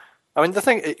whole. I mean, the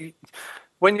thing,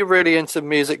 when you're really into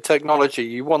music technology,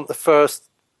 you want the first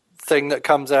thing that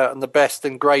comes out and the best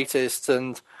and greatest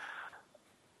and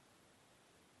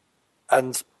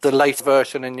the latest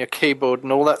version in your keyboard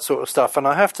and all that sort of stuff. And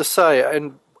I have to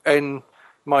say, in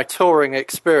my touring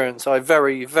experience, I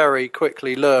very, very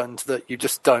quickly learned that you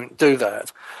just don't do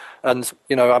that. And,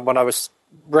 you know, when I was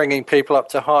ringing people up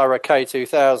to hire a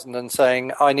K2000 and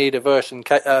saying, I need a version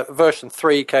 3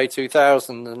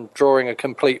 K2000 and drawing a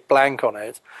complete blank on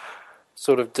it,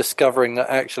 sort of discovering that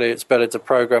actually it's better to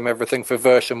program everything for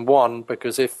version 1,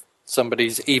 because if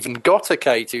somebody's even got a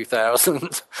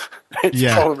K2000,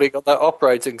 it's probably got that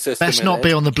operating system. Best not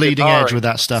be on the bleeding edge with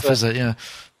that stuff, is it? Yeah.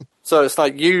 So it's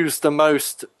like, use the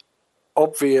most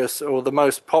obvious or the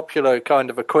most popular kind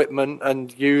of equipment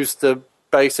and use the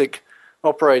basic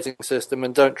operating system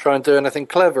and don't try and do anything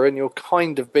clever, and you'll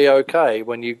kind of be okay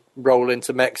when you roll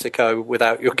into Mexico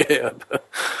without your gear.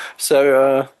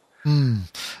 So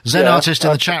Zen Artist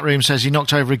in the chat room says he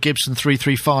knocked over a Gibson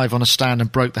 335 on a stand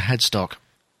and broke the headstock.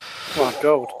 Oh,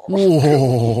 God.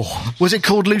 Whoa. Was it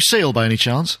called Lucille by any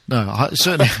chance? No,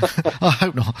 certainly. I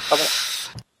hope not.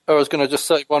 I was going to just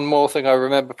say one more thing. I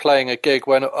remember playing a gig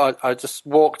when I just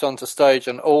walked onto stage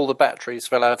and all the batteries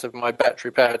fell out of my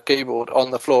battery-powered keyboard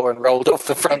on the floor and rolled off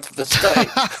the front of the stage.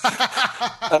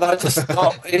 And I just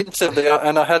not into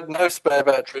and I had no spare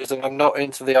batteries, and I'm not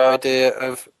into the idea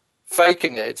of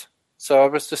faking it. So I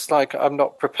was just like, I'm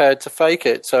not prepared to fake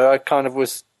it. So I kind of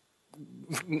was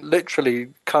literally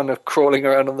kind of crawling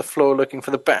around on the floor looking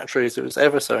for the batteries. It was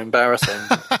ever so embarrassing.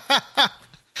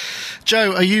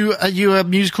 Joe, are you a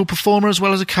musical performer as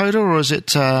well as a coder, or is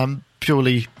it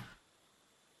purely?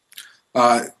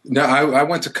 No, I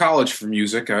went to college for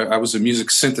music. I was a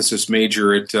music synthesis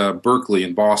major at Berkeley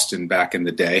in Boston back in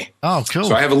the day. Oh, cool.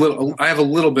 So I have a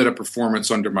little bit of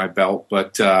performance under my belt,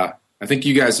 but I think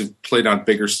you guys have played on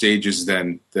bigger stages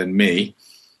than me.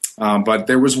 But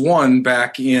there was one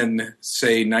back in,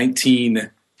 say,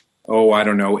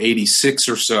 86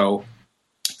 or so.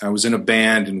 I was in a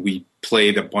band and we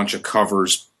played a bunch of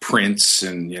covers, Prince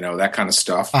and that kind of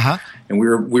stuff. Uh-huh. And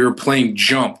we were playing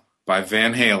Jump by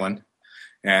Van Halen.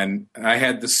 And I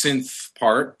had the synth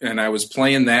part, and I was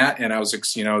playing that, and I was,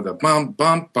 the bum,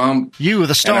 bum, bum. You were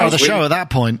the star of the show at that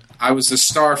point. I was the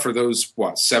star for those,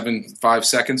 5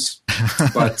 seconds?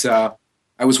 But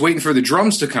I was waiting for the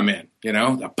drums to come in,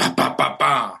 the ba, ba, ba,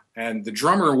 ba. And the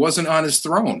drummer wasn't on his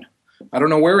throne. I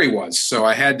don't know where he was, so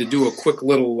I had to do a quick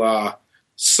little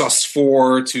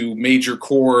sus4 to major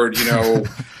chord,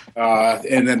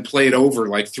 and then play it over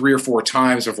like 3 or 4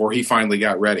 times before he finally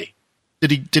got ready.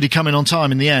 Did he come in on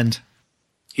time in the end?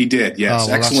 He did, yes. Oh,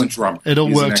 well, excellent drummer. It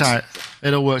all worked out.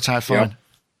 It all worked out fine. Yep.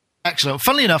 Excellent.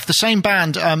 Funnily enough, the same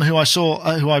band who I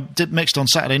saw, who I did mixed on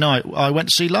Saturday night, I went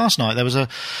to see last night. There was a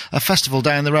festival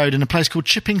down the road in a place called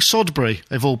Chipping Sodbury,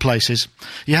 of all places.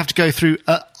 You have to go through,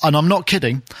 and I'm not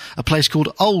kidding, a place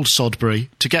called Old Sodbury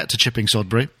to get to Chipping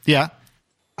Sodbury. Yeah.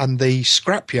 And the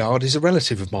scrapyard is a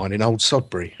relative of mine in Old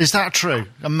Sodbury. Is that true?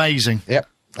 Amazing. Yep.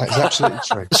 That is absolutely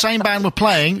true. The same band were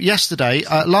playing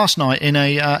last night in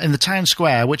the town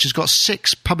square, which has got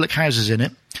 6 public houses in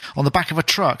it, on the back of a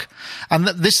truck. And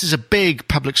this is a big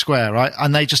public square, right?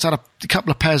 And they just had a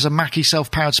couple of pairs of Mackie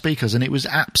self-powered speakers, and it was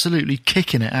absolutely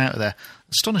kicking it out of there.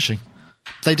 Astonishing.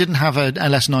 They didn't have an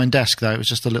LS9 desk, though. It was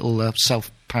just a little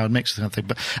self-powered mixer kind of thing.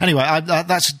 But anyway,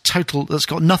 that's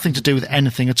got nothing to do with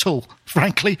anything at all,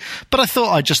 frankly. But I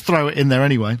thought I'd just throw it in there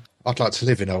anyway. I'd like to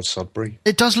live in Old Sodbury.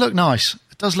 It does look nice.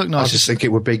 I just think it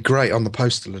would be great on the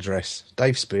postal address.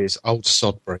 Dave Spears, Old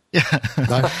Sodbury. Yeah.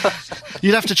 No?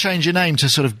 You'd have to change your name to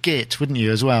sort of Git, wouldn't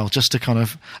you, as well? Just to kind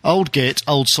of Old Git,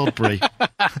 Old Sodbury.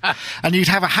 And you'd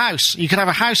have a house. You could have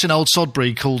a house in Old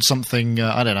Sodbury called something,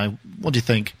 I don't know. What do you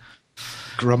think?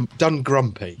 Dun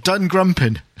Grumpy. Dun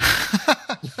Grumpin.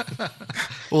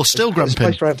 Or still Grumpin.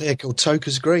 There's a place around here called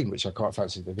Toker's Green, which I quite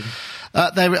fancy living.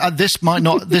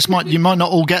 You might not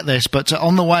all get this, but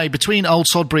on the way between Old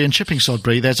Sodbury and Chipping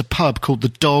Sodbury, there's a pub called the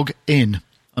Dog Inn,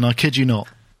 and I kid you not.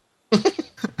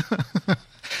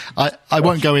 I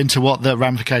won't go into what the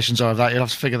ramifications are of that. You'll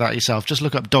have to figure that out yourself. Just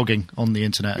look up dogging on the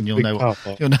internet, and you'll know what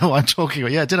I'm talking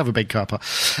about. Yeah, it did have a big car park.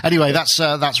 Anyway,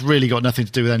 that's really got nothing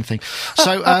to do with anything.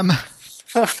 So.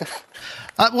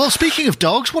 Well, speaking of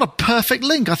dogs, what a perfect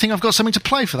link. I think I've got something to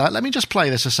play for that. Let me just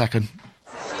play this a second.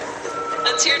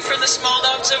 Let's hear it for the small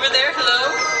dogs over there.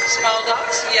 Hello? Small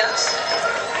dogs? Yes.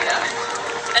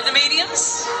 Yeah. And the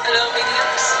mediums? Hello,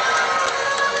 mediums.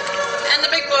 And the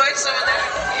big boys over there?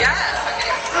 Yeah.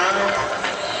 Okay.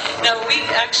 Now, we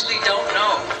actually don't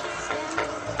know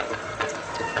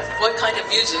what kind of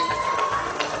music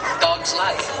dogs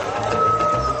like.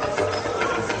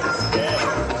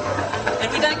 And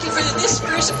we'd like you for this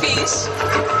first piece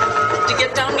to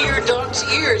get down to your dog's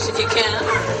ears if you can.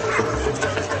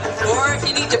 Or if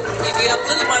you have a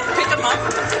little one, pick them up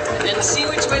and see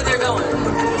which way they're going.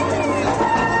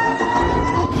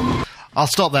 I'll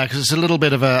stop there because it's a little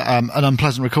bit of an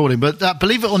unpleasant recording. But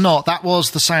believe it or not, that was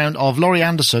the sound of Laurie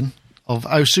Anderson of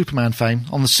Oh Superman fame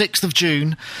on the 6th of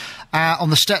June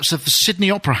on the steps of the Sydney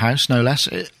Opera House, no less,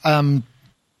 who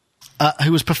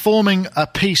was performing a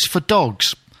piece for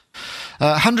dogs.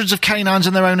 Hundreds of canines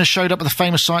and their owners showed up at the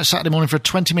famous site Saturday morning for a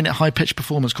 20-minute high-pitched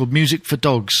performance called Music for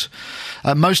Dogs.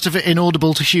 Most of it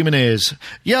inaudible to human ears.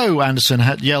 Yo, Anderson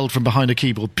had yelled from behind a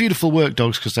keyboard. Beautiful work,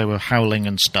 dogs, because they were howling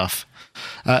and stuff.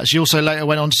 She also later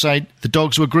went on to say, the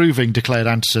dogs were grooving, declared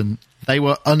Anderson. They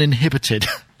were uninhibited.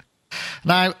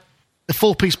 Now, the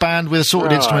 4-piece band with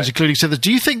assorted instruments, including... So,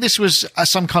 do you think this was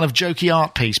some kind of jokey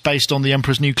art piece based on the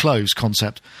Emperor's New Clothes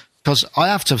concept? Because I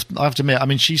have to admit, I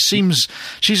mean, she's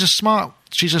a smart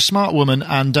woman,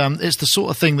 and it's the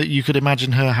sort of thing that you could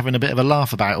imagine her having a bit of a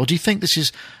laugh about. Or do you think this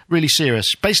is really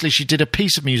serious? Basically, she did a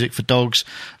piece of music for dogs,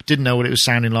 didn't know what it was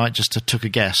sounding like, just took a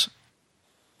guess.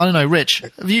 I don't know, Rich,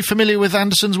 are you familiar with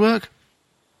Anderson's work?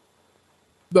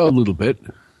 A little bit.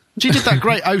 She did that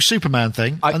great Oh Superman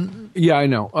thing. Yeah, I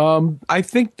know. I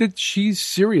think that she's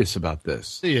serious about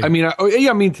this. Do you? I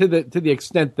mean, to the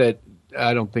extent that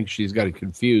I don't think she's got it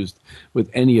confused with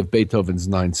any of Beethoven's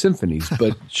 9 symphonies,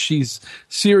 but she's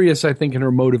serious, I think, in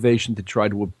her motivation to try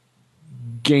to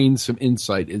gain some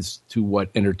insight as to what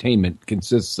entertainment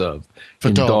consists of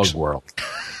in dogs. dog world.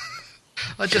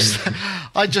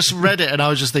 I just read it and I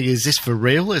was just thinking, is this for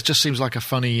real? It just seems like a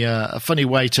funny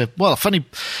way to,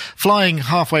 flying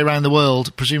halfway around the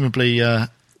world, presumably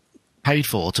paid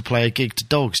for to play a gig to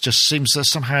dogs, just seems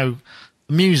somehow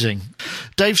amusing.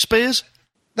 Dave Spears?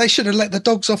 They should have let the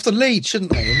dogs off the lead,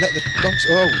 shouldn't they? And let the dogs...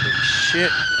 Holy shit.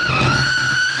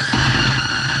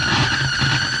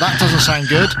 That doesn't sound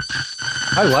good.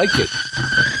 I like it.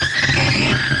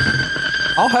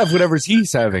 I'll have whatever's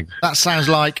he's having. That sounds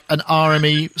like an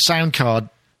RME sound card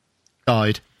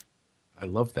died. I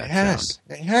love that sound.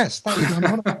 It has. That was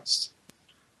anonymous.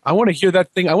 I want to hear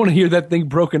that thing. I want to hear that thing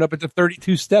broken up into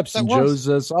 32 steps in Joe's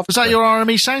software. Was that your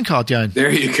RME sound card, Joan?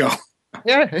 There you go.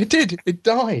 Yeah, it did. It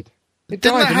died. Didn't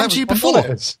that happen to you before?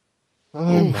 Did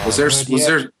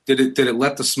it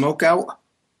let the smoke out?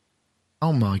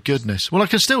 Oh my goodness. Well, I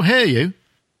can still hear you.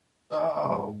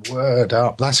 Oh, word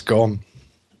up. That's gone.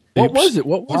 What was it?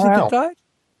 What was it that died?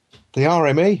 The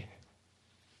RME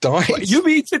died. What, you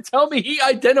mean to tell me he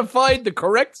identified the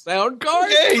correct sound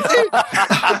card? Yeah, he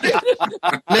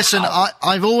did. Listen,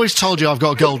 I've always told you I've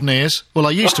got golden ears. Well,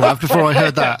 I used to have before I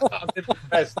heard that.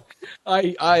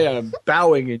 I am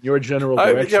bowing in your general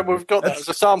direction. Yeah, we've got that as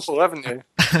a sample, haven't you?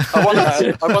 I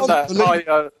want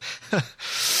that.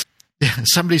 Yeah,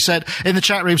 somebody said in the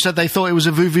chat room said they thought it was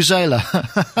a vuvuzela.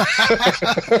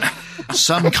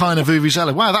 Some kind of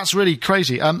vuvuzela. Wow, that's really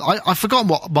crazy. I've forgotten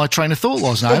what my train of thought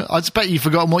was now. I bet you've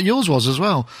forgotten what yours was as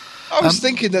well. I was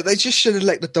thinking that they just should have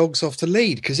let the dogs off the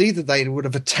lead, because either they would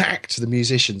have attacked the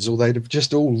musicians or they'd have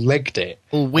just all legged it.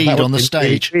 All weed on the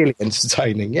stage. Really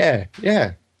entertaining, yeah.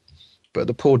 But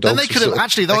the poor dogs. Then they could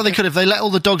have, if they let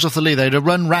all the dogs off the lead, they'd have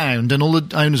run round and all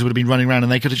the owners would have been running around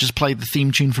and they could have just played the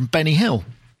theme tune from Benny Hill.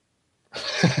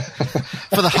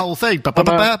 For the whole thing.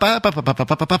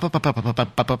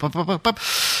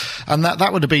 And that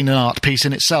would have been an art piece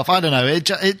in itself. I don't know.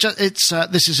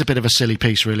 This is a bit of a silly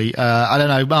piece, really. I don't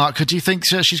know, Mark, do you think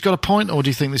she's got a point, or do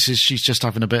you think she's just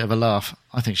having a bit of a laugh?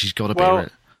 I think she's got to be.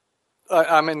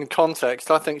 I'm in context.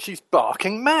 I think she's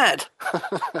barking mad.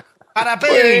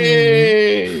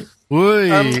 Very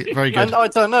good. And I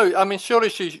don't know. I mean, surely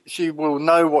she will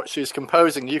know what she's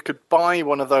composing. You could buy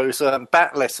one of those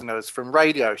bat listeners from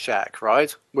Radio Shack,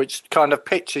 right? Which kind of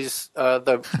pitches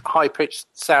the high-pitched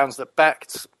sounds that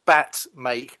bats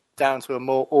make down to a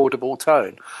more audible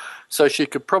tone. So she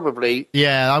could probably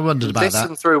I wondered about that.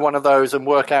 Listen through one of those and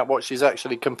work out what she's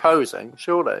actually composing,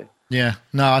 surely. Yeah.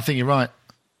 No, I think you're right.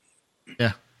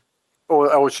 Yeah.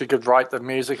 Or she could write the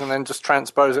music and then just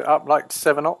transpose it up like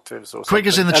 7 octaves or something.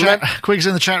 Quiggers in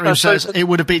the chat room says it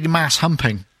would have been mass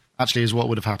humping. Actually, is what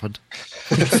would have happened.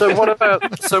 So what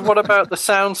about the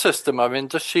sound system? I mean,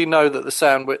 does she know that the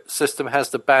sound system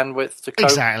has the bandwidth to cope?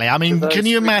 Exactly. I mean, can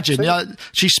you imagine?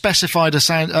 She specified a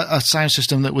sound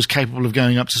system that was capable of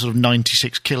going up to sort of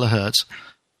 96 kilohertz.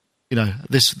 You know,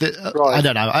 right. I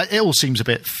don't know. It all seems a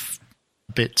bit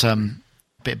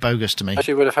bogus to me.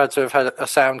 She would have had to have had a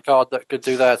sound card that could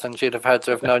do that, and she'd have had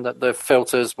to have known that the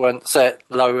filters weren't set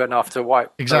low enough to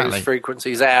wipe those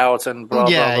frequencies out, and blah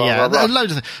blah blah.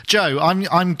 Loads of things. Joe,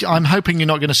 I'm hoping you're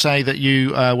not going to say that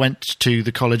you went to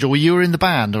the college or you were in the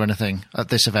band or anything at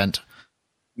this event.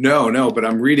 No, but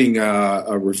I'm reading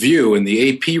a review, and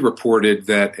the AP reported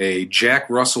that a Jack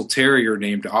Russell Terrier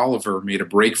named Oliver made a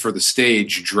break for the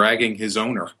stage, dragging his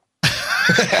owner.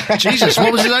 Jesus,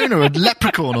 what was his owner? A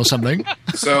leprechaun or something?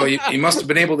 So he must have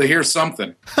been able to hear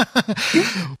something.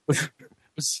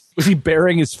 Was he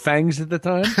baring his fangs at the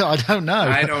time? I don't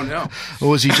know. Or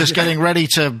was he just getting ready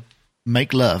to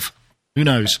make love? Who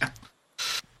knows?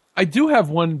 I do have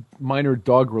one minor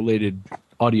dog-related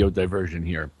audio diversion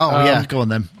here. Oh, yeah, go on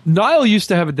then. Niall used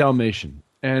to have a Dalmatian,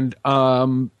 and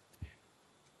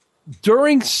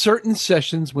during certain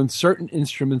sessions, when certain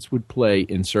instruments would play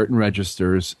in certain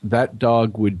registers, that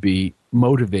dog would be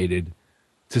motivated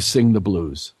to sing the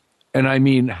blues. And I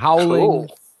mean, howling,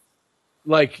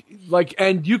 like,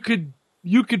 and you could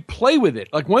play with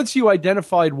it. Like, once you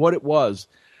identified what it was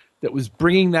that was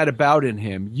bringing that about in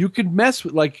him, you could mess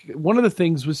with, like, one of the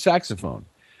things was saxophone.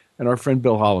 And our friend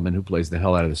Bill Holloman, who plays the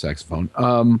hell out of the saxophone,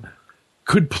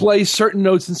 could play certain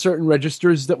notes in certain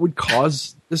registers that would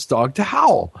cause this dog to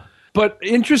howl. But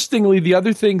interestingly, the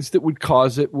other things that would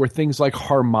cause it were things like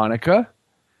harmonica,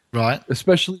 right?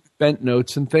 Especially bent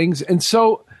notes and things. And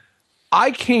so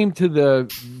I came to the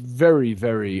very,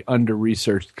 very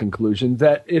under-researched conclusion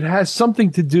that it has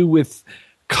something to do with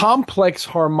complex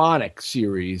harmonic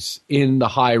series in the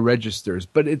high registers,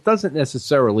 but it doesn't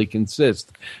necessarily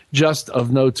consist just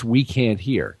of notes we can't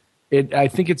hear. I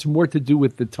think it's more to do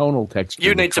with the tonal texture.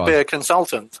 You need to be a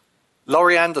consultant.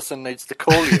 Laurie Anderson needs to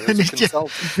call you as a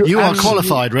consultant. You are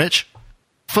qualified, Rich.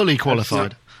 Fully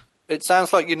qualified. It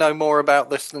sounds like you know more about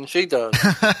this than she does.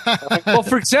 Well,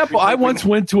 for example, I once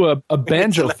went to a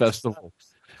banjo festival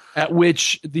at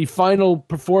which the final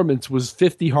performance was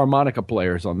 50 harmonica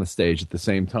players on the stage at the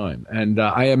same time. And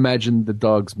I imagine the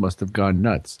dogs must have gone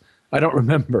nuts. I don't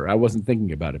remember. I wasn't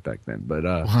thinking about it back then. But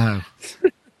Wow.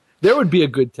 there would be a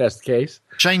good test case.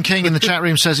 Shane King in the chat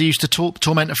room says he used to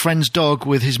torment a friend's dog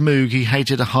with his Moog. He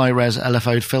hated a high-res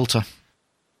LFO filter.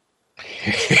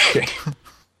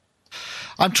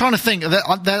 I'm trying to think.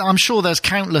 I'm sure there's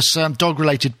countless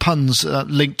dog-related puns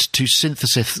linked to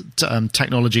synthesis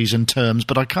technologies and terms,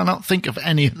 but I cannot think of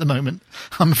any at the moment,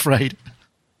 I'm afraid.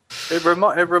 It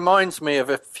reminds me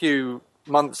of a few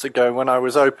months ago when I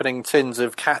was opening tins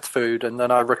of cat food, and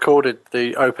then I recorded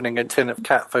the opening a tin of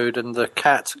cat food, and the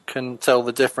cat can tell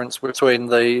the difference between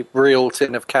the real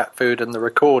tin of cat food and the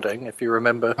recording, if you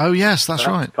remember. Oh, yes, that's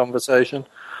right. Conversation.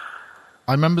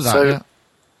 I remember that, yeah.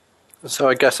 So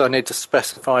I guess I need to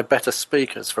specify better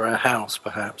speakers for our house,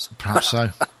 perhaps. Perhaps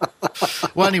so.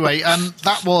 Well, anyway,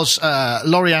 that was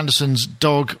Laurie Anderson's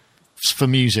Dog for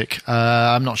Music.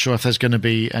 I'm not sure if there's going to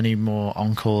be any more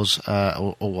encores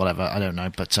or whatever. I don't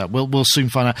know, but we'll soon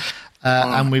find out.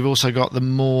 And we've also got the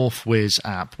MorphWiz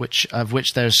app, of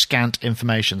which there's scant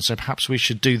information. So perhaps we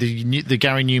should do the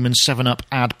Gary Newman 7-Up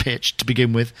ad pitch to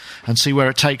begin with and see where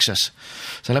it takes us.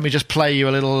 So let me just play you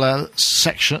a little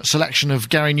selection of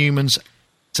Gary Newman's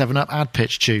 7-Up ad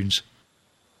pitch tunes.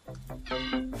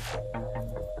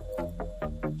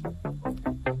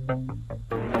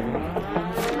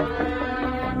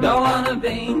 Don't wanna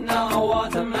be no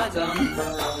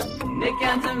watermelon. Nick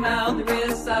and mouth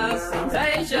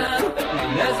resuscitation.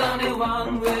 There's only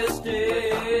one with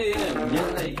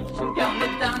stimulation. Count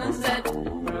it down and set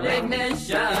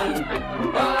ignition.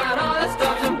 Pull out all the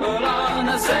stops and pull on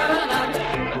a 7-Up.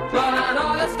 Pull out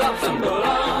all the stops and pull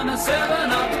on a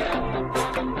 7-Up.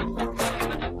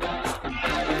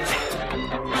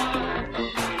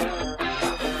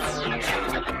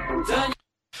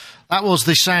 That was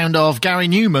the sound of Gary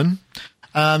Newman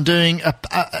doing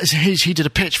he did a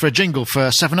pitch for a jingle for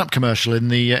a 7-Up commercial in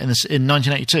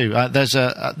 1982.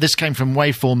 This came from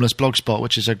Waveformless Blogspot,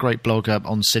 which is a great blog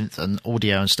on synth and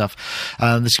audio and stuff.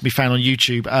 This can be found on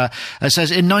YouTube. It says,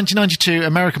 in 1992,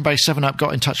 American-based 7-Up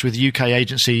got in touch with the UK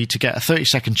agency to get a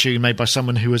 30-second tune made by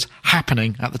someone who was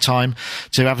happening at the time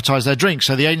to advertise their drink.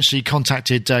 So the agency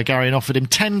contacted Gary and offered him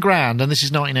 $10,000, and this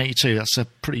is 1982. That's a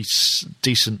pretty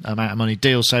decent amount of money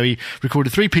deal. So he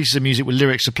recorded 3 pieces of music with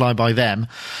lyrics supplied by them.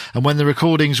 And when the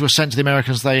recordings were sent to the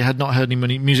Americans, they had not heard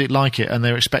any music like it, and they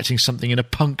were expecting something in a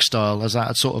punk style, as that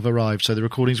had sort of arrived. So the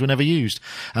recordings were never used,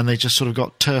 and they just sort of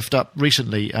got turfed up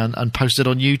recently and posted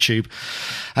on YouTube.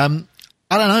 I don't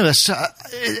know.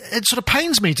 It sort of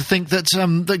pains me to think that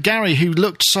that Gary, who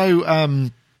looked so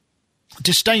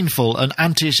disdainful and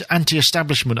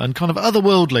anti-establishment and kind of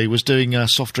otherworldly, was doing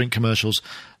soft drink commercials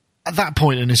at that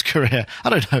point in his career. I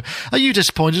don't know. Are you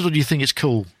disappointed, or do you think it's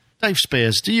cool? Dave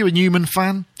Spears, are you a Newman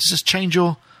fan? Does this change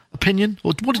your opinion?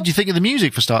 Or what did you think of the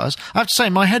music, for starters? I have to say,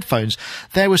 in my headphones,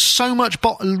 there was so much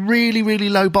really, really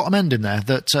low bottom end in there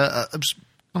that it was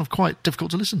kind of quite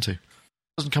difficult to listen to. It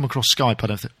doesn't come across Skype, I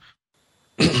don't think.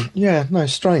 Yeah, no,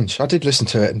 strange. I did listen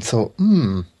to it and thought,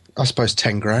 I suppose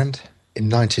 $10,000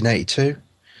 in 1982.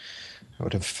 I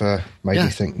would have made me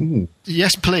think,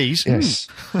 yes, please. Yes,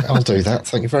 I'll do that.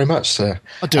 Thank you very much, sir.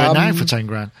 I'll do it now for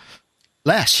 $10,000.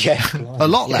 Less. Yeah. A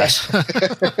lot less.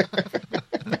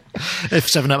 If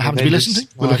 7-Up happened to be listening,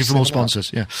 we're looking for more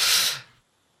sponsors. Yeah.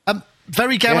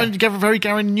 Very Gary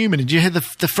Newman. Did you hear the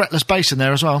fretless bass in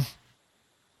there as well?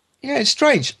 Yeah, it's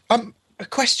strange. A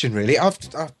question, really. I've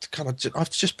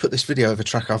just put this video of a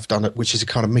track I've done, which is a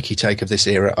kind of Mickey take of this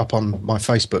era, up on my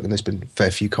Facebook, and there's been a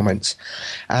fair few comments.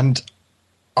 And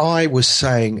I was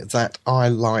saying that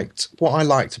what I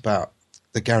liked about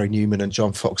the Gary Newman and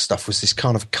John Foxx stuff was this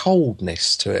kind of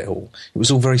coldness to it all. It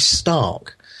was all very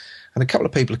stark. And a couple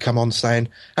of people have come on saying,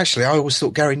 actually, I always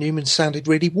thought Gary Newman sounded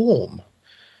really warm.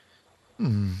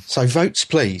 So votes,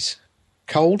 please.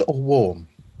 Cold or warm?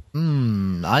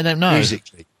 I don't know.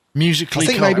 Musically I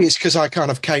think cold. maybe it's because I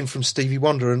kind of came from Stevie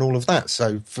Wonder and all of that.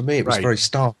 So for me, it was very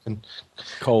stark and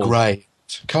Cold. grey.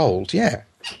 Cold, yeah.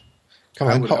 Come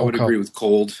on, I would agree with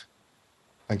cold.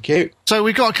 Thank you. So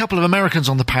we've got a couple of Americans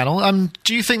on the panel.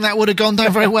 Do you think that would have gone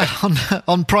down very well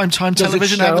on primetime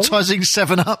television advertising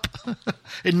 7-Up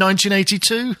in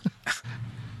 1982?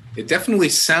 It definitely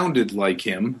sounded like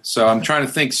him. So I'm trying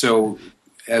to think. So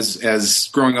as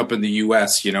growing up in the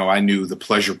U.S., I knew The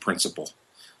Pleasure Principle.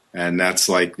 And that's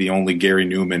like the only Gary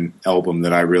Newman album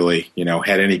that I really,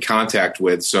 had any contact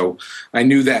with. So I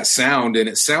knew that sound, and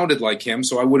it sounded like him.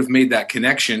 So I would have made that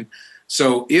connection.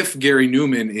 So if Gary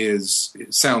Newman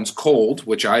sounds cold,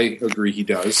 which I agree he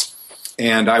does,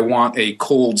 and I want a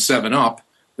cold 7-Up,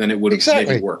 then it would have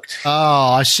maybe worked. Oh,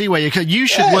 I see where you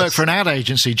should work for an ad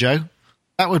agency, Joe.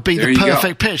 That would be the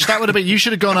perfect pitch. That would have been. You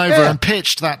should have gone over and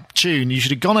pitched that tune. You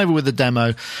should have gone over with the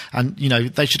demo, and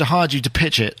they should have hired you to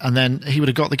pitch it, and then he would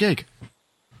have got the gig.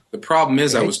 The problem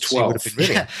is, I was 12.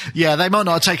 Yeah, they might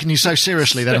not have taken you so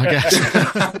seriously then, I guess.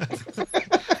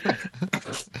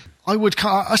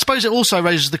 I suppose it also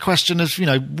raises the question of,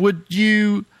 would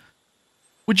you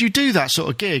do that sort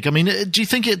of gig? I mean, do you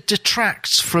think it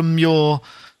detracts from your,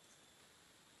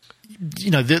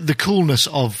 the coolness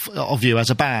of you as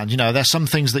a band? There's some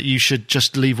things that you should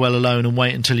just leave well alone and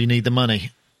wait until you need the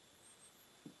money.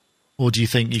 Or do you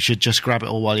think you should just grab it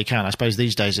all while you can? I suppose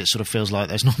these days it sort of feels like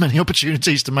there's not many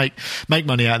opportunities to make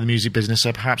money out of the music business,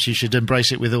 so perhaps you should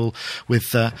embrace it with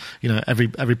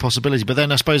every possibility. But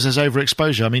then I suppose there's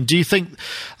overexposure. I mean, do you think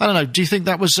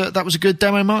that was a good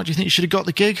demo, Mark? Do you think you should have got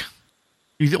the gig?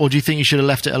 Or do you think you should have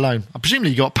left it alone?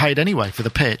 Presumably you got paid anyway for the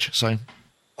pitch, so...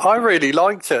 I really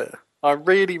liked it. I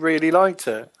really, really liked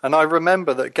it. And I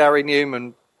remember that Gary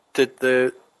Newman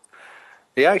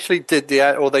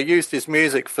they used his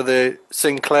music for the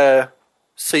Sinclair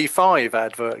C5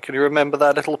 advert. Can you remember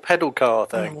that little pedal car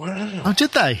thing? Oh, wow. Oh,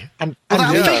 did they?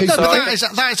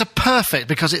 That is a perfect,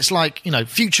 because it's like,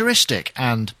 futuristic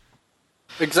and...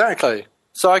 Exactly.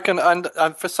 So I can, and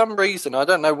for some reason, I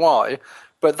don't know why,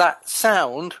 but that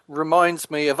sound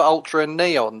reminds me of Ultra and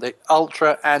Neon, the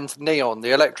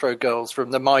Electro Girls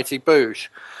from the Mighty Boosh.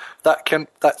 That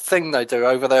thing they do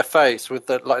over their face with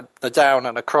the down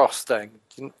and across thing.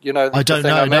 I don't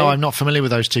know. No, I'm not familiar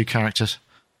with those two characters.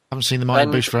 I haven't seen the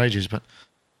Mighty Boosh for ages, but.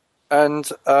 And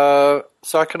so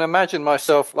I can imagine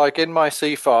myself like in my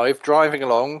C5 driving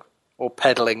along or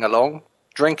pedaling along,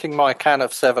 drinking my can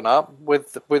of 7-Up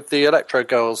with the Electro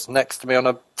Girls next to me on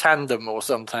a tandem or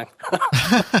something.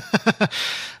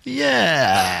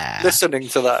 Yeah. Listening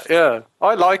to that, yeah.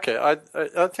 I like it.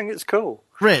 I think it's cool.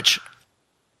 Rich,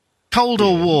 cold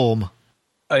or warm?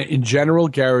 In general,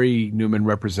 Gary Newman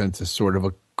represents a sort of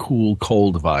a cool,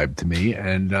 cold vibe to me,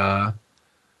 and I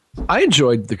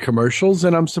enjoyed the commercials,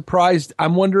 and I'm surprised.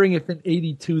 I'm wondering if in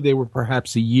 '82 they were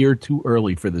perhaps a year too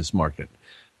early for this market.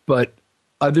 But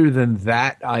other than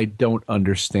that, I don't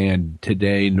understand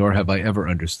today, nor have I ever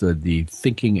understood the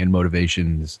thinking and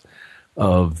motivations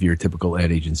of your typical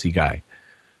ad agency guy.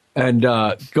 And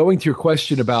going to your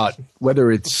question about whether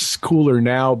it's cooler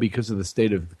now because of the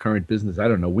state of the current business, I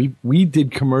don't know. We did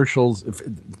commercials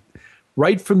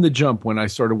right from the jump when I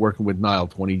started working with Nile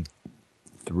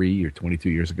 23 or 22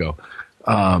 years ago.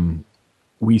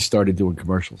 We started doing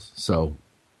commercials. So,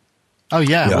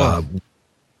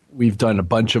 we've done a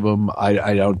bunch of them.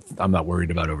 I'm not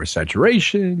worried about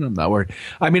oversaturation. I'm not worried.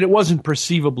 I mean, it wasn't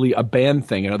perceivably a band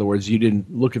thing. In other words, you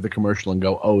didn't look at the commercial and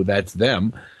go, "Oh, that's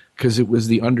them." Because it was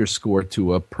the underscore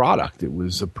to a product. It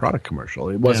was a product commercial.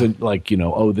 It wasn't like,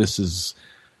 oh, this is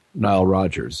Nile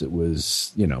Rodgers. It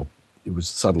was, it was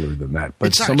subtler than that.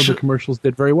 But some of the commercials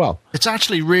did very well. It's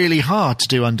actually really hard to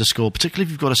do underscore, particularly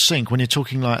if you've got a sync. When you're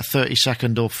talking like a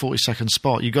 30-second or 40-second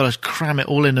spot, you've got to cram it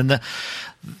all in. And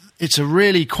it's a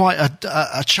really quite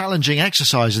a challenging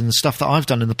exercise in the stuff that I've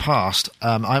done in the past.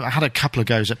 I had a couple of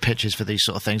goes at pitches for these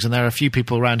sort of things, and there are a few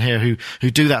people around here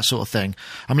who do that sort of thing.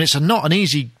 I mean, it's not an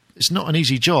easy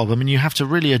job. I mean, you have to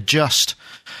really adjust.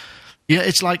 Yeah,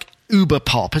 it's like Uber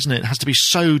pop, isn't it? It has to be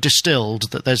so distilled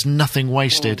that there's nothing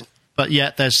wasted, but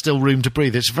yet there's still room to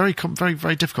breathe. It's very, very,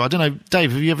 very difficult. I don't know,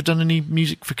 Dave, have you ever done any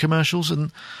music for commercials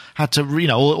and had to,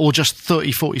 or just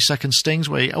 30, 40-second stings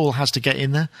where it all has to get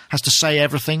in there, has to say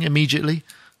everything immediately?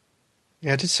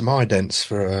 Yeah, I did some idents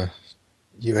for a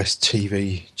US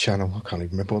TV channel. I can't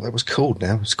even remember what that was called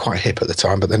now. It was quite hip at the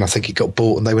time, but then I think it got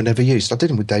bought and they were never used. I did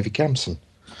them with David Gamson,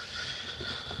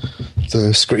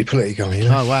 the Scritti Politti guy,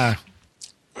 Oh, wow.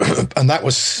 And that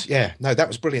was, that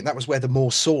was brilliant. That was where the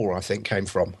more saw, I think, came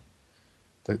from.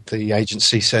 The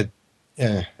agency said,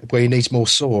 where he needs more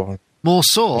saw. More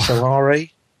saw?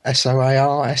 S-O-R-E,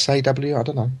 S-O-A-R, S-A-W, I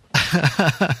don't know.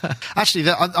 Actually,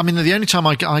 I mean, the only time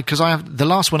the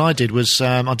last one I did was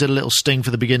I did a little sting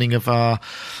for the beginning of our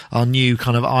new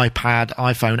kind of iPad,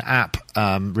 iPhone app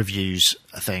reviews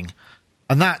thing.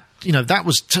 And that, that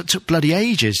was took bloody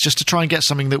ages just to try and get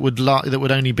something that would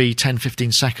only be 10,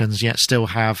 15 seconds, yet still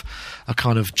have a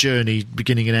kind of journey,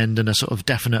 beginning and end, and a sort of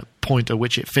definite point at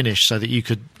which it finished, so that you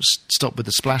could stop with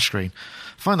the splash screen.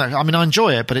 I find that, I mean, I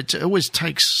enjoy it, but it always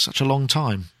takes such a long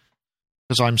time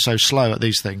because I'm so slow at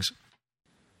these things.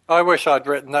 I wish I'd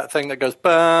written that thing that goes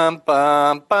bum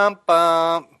bum bum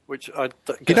bum, which I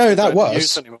that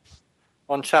was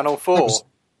on Channel 4.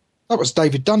 That was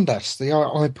David Dundas.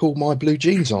 I pulled my blue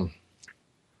jeans on.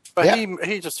 But Yeah.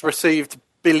 he just received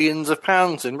billions of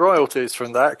pounds in royalties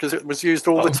from that because it was used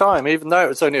all the time, even though it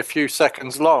was only a few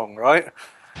seconds long, right?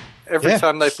 Every Yeah,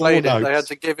 time they 4 played it, notes. they had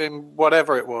to give him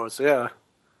whatever it was, yeah.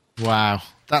 Wow,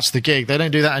 that's the gig. They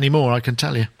don't do that anymore, I can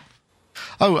tell you.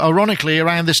 Oh, ironically,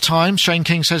 around this time, Shane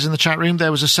King says in the chat room,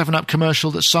 there was a 7-Up commercial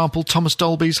that sampled Thomas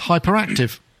Dolby's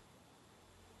Hyperactive.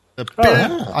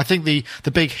 I think the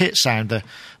big hit sound, the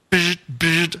da,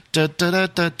 da, da,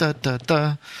 da, da, da,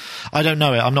 da. I don't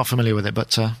know it. I'm not familiar with it,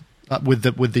 but with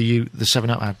the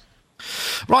 7-Up ad.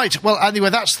 Right. Well,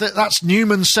 anyway, that's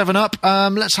Newman's 7-Up.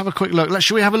 Let's have a quick look.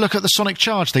 Should we have a look at the Sonic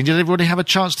Charge thing? Did everybody have a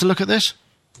chance to look at this?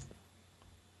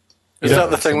 Is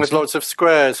that the thing with lots of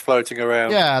squares floating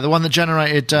around? Yeah, the one that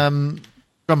generated drum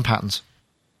patterns.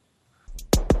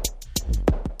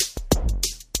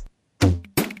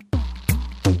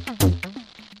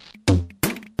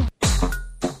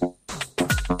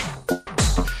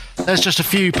 There's just a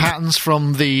few patterns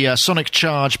from the Sonic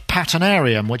Charge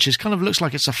Patternarium, which is kind of looks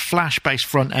like it's a Flash-based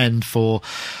front end for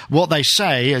what they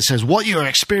say. It says, what you are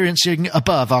experiencing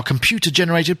above are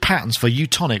computer-generated patterns for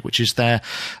Utonic, which is their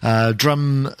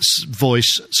drum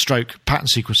voice stroke pattern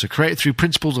sequencer, created through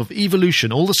principles of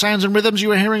evolution. All the sounds and rhythms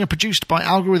you are hearing are produced by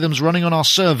algorithms running on our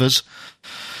servers.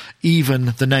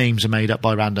 Even the names are made up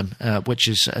by random, which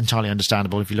is entirely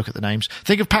understandable if you look at the names.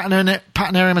 Think of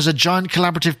Patternarium as a giant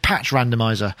collaborative patch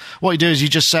randomizer. What you do is you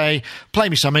just say, play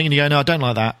me something, and you go, no, I don't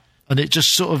like that. And it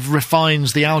just sort of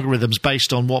refines the algorithms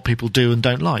based on what people do and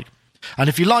don't like. And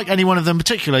if you like any one of them in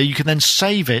particular, you can then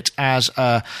save it as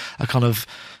a kind of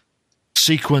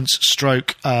sequence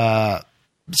stroke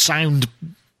sound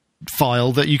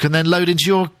file that you can then load into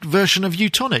your version of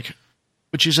Utonic,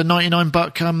 which is a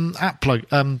 $99 app plug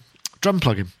drum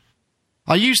plugin.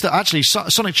 I use that actually.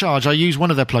 Sonic Charge. I use one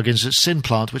of their plugins. It's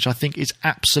Synplant, which I think is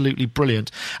absolutely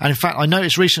brilliant. And in fact, I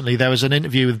noticed recently there was an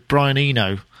interview with Brian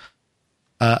Eno,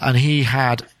 and he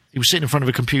was sitting in front of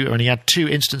a computer and he had 2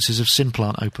 instances of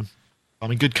Synplant open.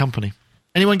 I'm in good company.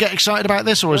 Anyone get excited about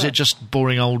this, or is it just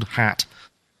boring old hat?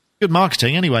 Good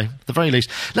marketing, anyway, at the very least.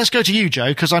 Let's go to you, Joe,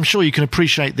 because I'm sure you can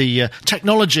appreciate the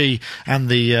technology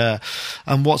and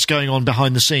and what's going on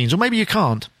behind the scenes, or maybe you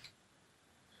can't.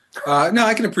 No,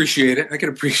 I can appreciate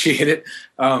it.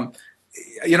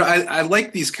 I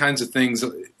like these kinds of things.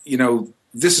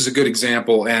 This is a good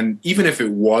example, and even if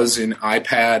it was an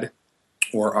iPad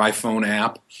or iPhone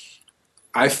app,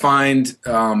 I find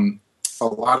a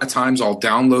lot of times I'll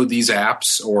download these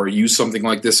apps or use something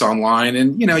like this online,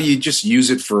 and you just use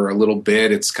it for a little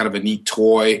bit. It's kind of a neat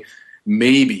toy.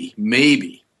 Maybe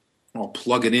I'll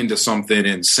plug it into something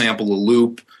and sample a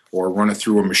loop or run it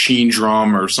through a machine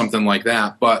drum or something like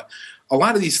that. But a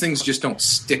lot of these things just don't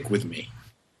stick with me.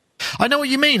 I know what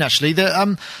you mean, actually.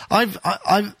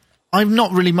 I'm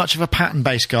not really much of a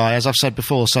pattern-based guy, as I've said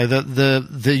before, so the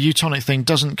Utonic thing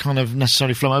doesn't kind of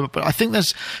necessarily flow over, but I think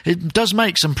it does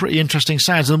make some pretty interesting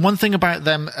sounds. And one thing about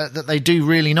them that they do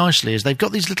really nicely is they've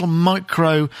got these little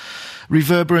micro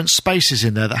reverberant spaces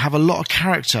in there that have a lot of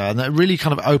character and that really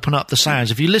kind of open up the sounds.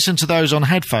 If you listen to those on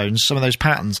headphones, some of those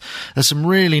patterns, there's some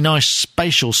really nice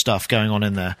spatial stuff going on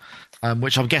in there.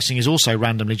 Which I'm guessing is also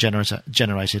randomly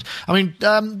generated. I mean,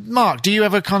 Mark, do you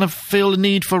ever kind of feel a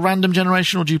need for random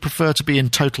generation, or do you prefer to be in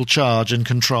total charge and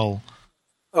control?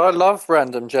 I love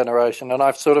random generation, and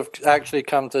I've sort of actually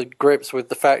come to grips with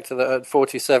the fact that at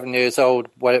 47 years old,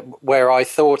 where I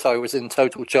thought I was in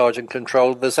total charge and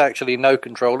control, there's actually no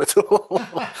control at all.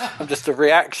 I'm just a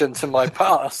reaction to my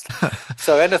past.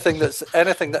 So anything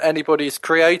that anybody's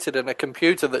created in a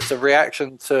computer that's a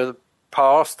reaction to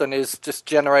past and is just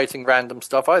generating random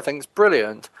stuff, I think is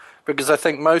brilliant, because I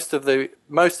think most of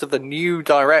the new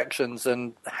directions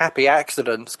and happy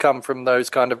accidents come from those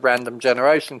kind of random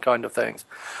generation kind of things.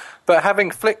 But having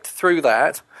flicked through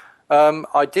that,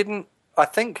 I think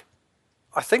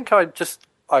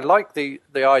I like the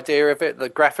idea of it. The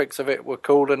graphics of it were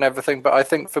cool and everything, but I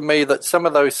think for me that some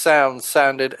of those sounds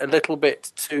sounded a little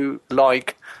bit too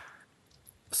like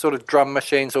sort of drum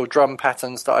machines or drum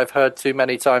patterns that I've heard too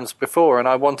many times before, and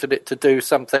I wanted it to do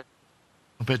something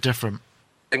a bit different.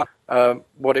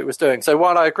 What it was doing. So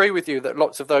while I agree with you that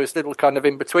lots of those little kind of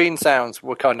in-between sounds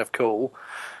were kind of cool,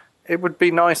 it would be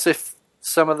nice if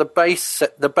some of the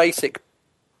basic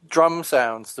drum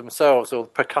sounds themselves or the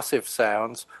percussive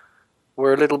sounds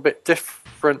were a little bit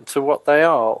different to what they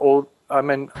are. Or, I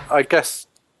mean, I guess,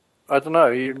 I don't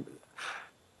know,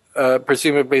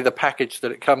 presumably the package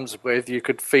that it comes with, you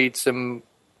could feed some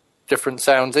different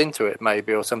sounds into it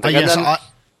maybe or something. Yes,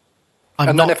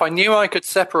 then if I knew I could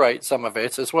separate some of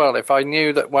it as well, if I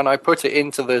knew that when I put it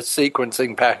into the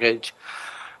sequencing package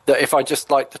that if I just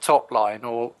like the top line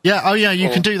or you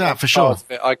can do that for sure.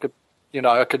 I could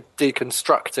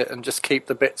deconstruct it and just keep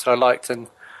the bits I liked. And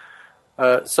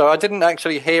so I didn't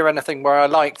actually hear anything where I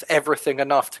liked everything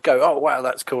enough to go, oh wow,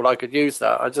 that's cool, I could use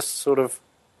that. I just sort of.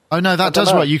 Oh no, that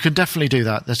does work. You can definitely do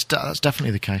that. That's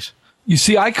definitely the case. You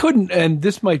see, I couldn't, and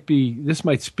this might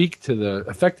speak to the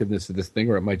effectiveness of this thing,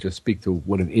 or it might just speak to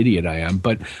what an idiot I am,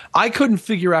 but I couldn't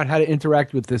figure out how to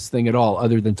interact with this thing at all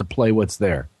other than to play what's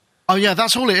there. Oh yeah,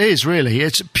 that's all it is, really.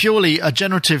 It's purely a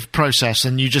generative process,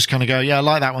 and you just kind of go, yeah, I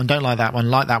like that one, don't like that one,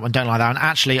 like that one, don't like that one.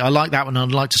 Actually, I like that one,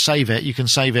 and I'd like to save it. You can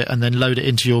save it and then load it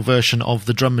into your version of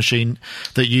the drum machine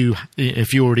that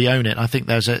if you already own it. I think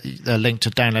there's a link to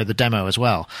download the demo as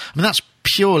well. I mean, that's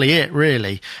purely it,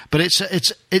 really. But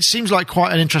it seems like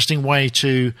quite an interesting way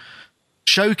to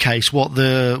showcase what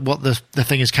the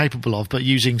thing is capable of, but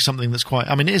using something that's quite,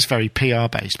 I mean, it is very PR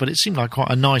based, but it seemed like quite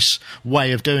a nice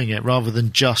way of doing it rather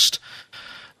than just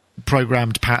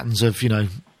programmed patterns of,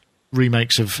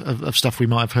 remakes of stuff we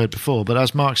might have heard before. But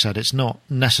as Mark said, it's not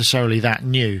necessarily that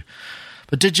new.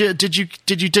 But did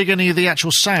you dig any of the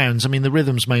actual sounds? I mean, the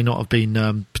rhythms may not have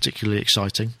been particularly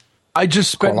exciting. I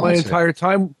just spent my entire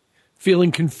time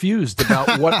feeling confused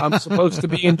about what I'm supposed to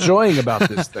be enjoying about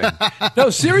this thing.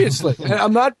 No, seriously.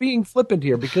 I'm not being flippant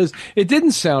here because it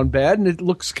didn't sound bad and it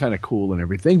looks kind of cool and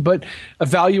everything. But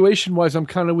evaluation-wise, I'm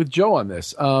kind of with Joe on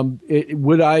this.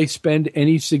 Would I spend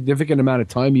any significant amount of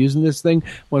time using this thing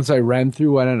once I ran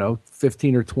through,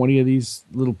 15 or 20 of these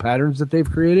little patterns that they've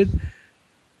created?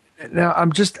 Now,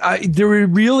 there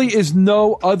really is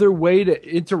no other way to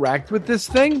interact with this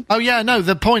thing. Oh, yeah, no,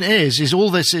 the point is all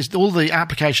the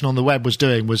application on the web was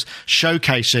doing was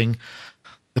showcasing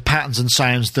the patterns and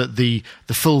sounds that the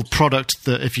full product,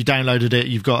 that if you downloaded it,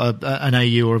 you've got an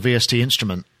AU or a VST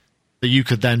instrument that you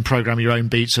could then program your own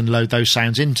beats and load those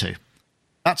sounds into.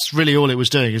 That's really all it was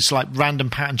doing. It's like random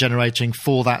pattern generating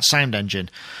for that sound engine.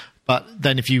 But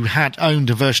then if you had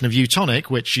owned a version of Utonic,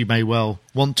 which you may well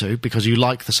want to because you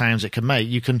like the sounds it can make,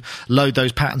 you can load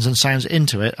those patterns and sounds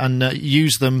into it and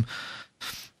use them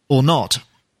or not,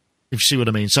 if you see what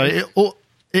I mean. So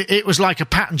it was like a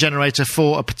pattern generator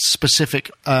for a specific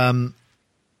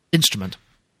instrument.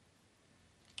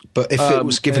 But if it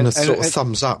was given a sort of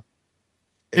thumbs up,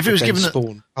 if it was given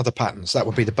spawn other patterns, that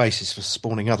would be the basis for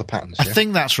spawning other patterns. I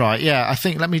think that's right. Yeah, I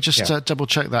think. Let me just double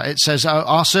check that. It says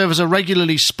our servers are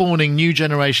regularly spawning new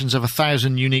generations of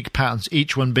 1,000 unique patterns,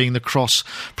 each one being the cross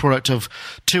product of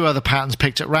two other patterns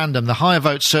picked at random. The higher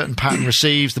votes certain pattern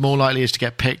receives, the more likely it is to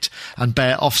get picked and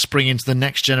bear offspring into the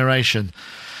next generation.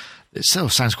 It still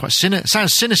sounds quite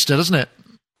sounds sinister, doesn't it?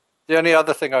 The only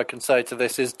other thing I can say to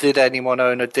this is, did anyone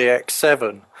own a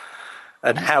DX7?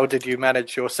 And how did you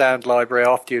manage your sound library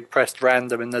after you'd pressed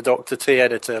random in the Dr. T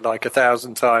editor like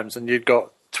 1,000 times and you'd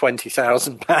got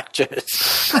 20,000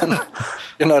 patches? And,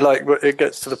 it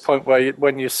gets to the point where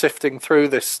when you're sifting through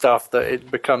this stuff that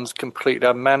it becomes completely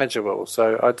unmanageable.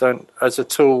 So I don't, as a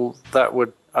tool,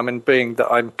 being that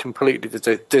I'm completely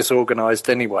disorganized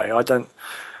anyway, I don't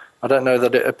know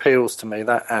that it appeals to me,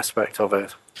 that aspect of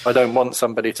it. I don't want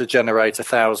somebody to generate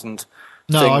 1,000.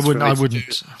 No, I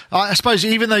wouldn't. I suppose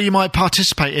even though you might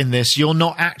participate in this, you're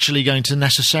not actually going to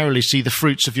necessarily see the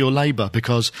fruits of your labour,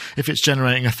 because if it's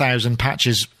generating 1,000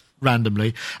 patches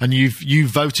randomly and you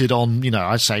voted on,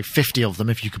 I'd say 50 of them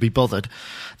if you could be bothered,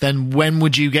 then when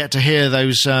would you get to hear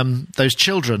those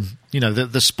children?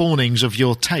 The spawnings of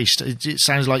your taste. It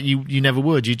sounds like you never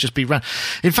would. You'd just be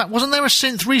In fact, wasn't there a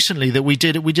synth recently that we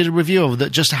did a review of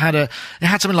that just had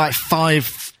something like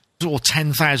 5 or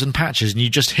 10,000 patches, and you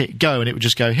just hit go and it would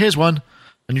just go, here's one,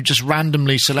 and you just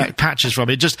randomly select patches from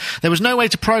it. There was no way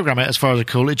to program it as far as I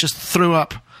recall. It just threw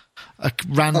up a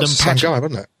random patch. Same guy,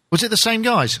 wasn't it? Was it the same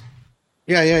guys?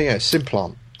 Yeah.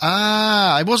 Simplant.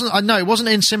 It wasn't. No, it wasn't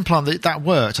in Simplant that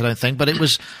worked, I don't think, but it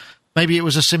was. Maybe it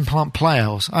was a Simplant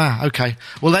player. Okay.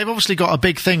 Well, they've obviously got a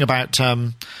big thing about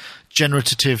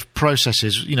generative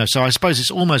processes, so I suppose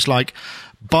it's almost like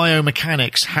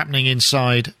biomechanics happening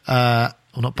inside,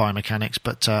 or not biomechanics,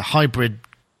 but hybrid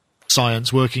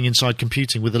science working inside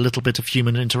computing with a little bit of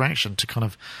human interaction to kind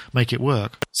of make it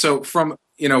work. So from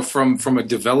a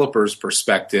developer's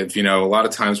perspective, a lot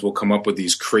of times we'll come up with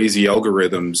these crazy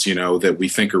algorithms, that we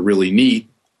think are really neat,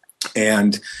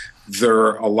 and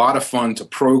they're a lot of fun to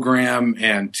program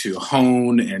and to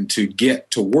hone and to get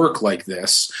to work like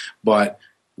this. But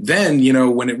then,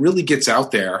 when it really gets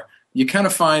out there, you kind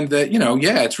of find that,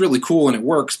 it's really cool and it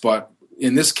works, but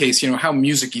in this case, how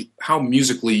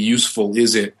musically useful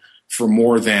is it for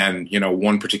more than,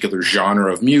 one particular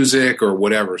genre of music or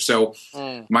whatever? So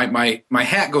my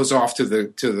hat goes off to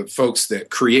the folks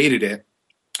that created it,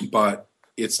 but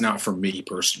it's not for me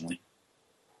personally.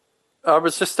 I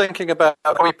was just thinking about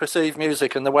how we perceive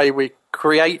music and the way we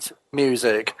create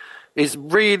music is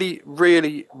really,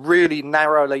 really, really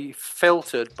narrowly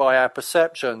filtered by our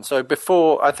perception. So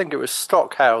before, I think it was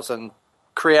Stockhausen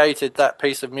created that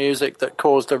piece of music that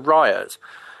caused a riot.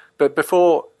 But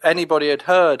before anybody had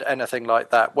heard anything like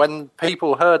that, when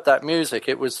people heard that music,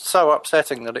 it was so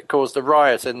upsetting that it caused a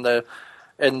riot in the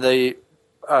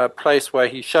place where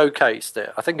he showcased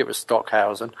it. I think it was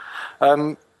Stockhausen.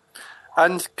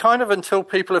 And kind of until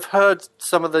people have heard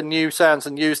some of the new sounds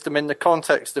and used them in the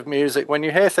context of music, when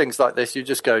you hear things like this, you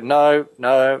just go, no,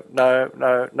 no, no,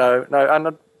 no, no, no.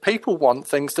 And people want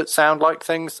things that sound like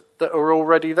things that are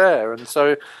already there. And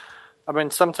so, I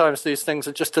mean, sometimes these things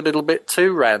are just a little bit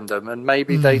too random, and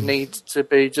maybe they need to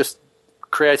be just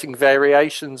creating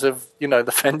variations of,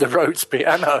 the Fender Rhodes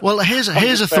piano. Well, here's a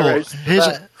thought.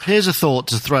 Here's a thought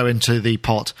to throw into the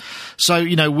pot. So,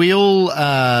 we all,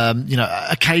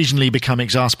 occasionally become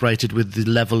exasperated with the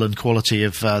level and quality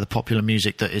of the popular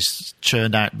music that is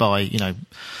churned out by,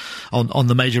 on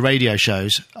the major radio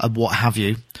shows and what have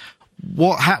you.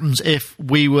 What happens if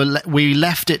we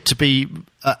left it to be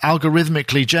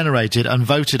algorithmically generated and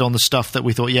voted on the stuff that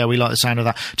we thought, yeah, we like the sound of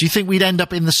that? Do you think we'd end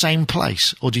up in the same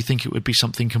place, or do you think it would be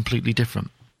something completely different?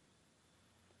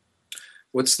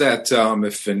 What's that?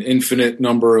 If an infinite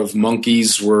number of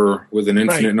monkeys were with an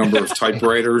infinite number of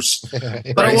typewriters, But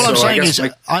right? all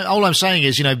I'm saying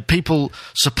is, people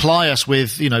supply us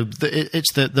with,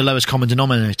 it's the lowest common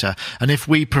denominator, and if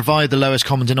we provide the lowest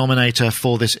common denominator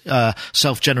for this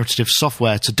self-generative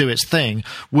software to do its thing,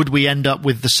 would we end up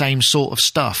with the same sort of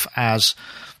stuff as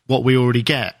what we already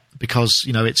get? Because,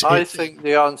 I think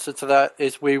the answer to that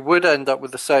is we would end up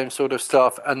with the same sort of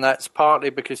stuff, and that's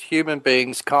partly because human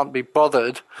beings can't be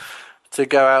bothered to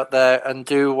go out there and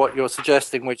do what you're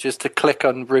suggesting, which is to click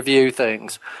and review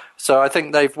things. So I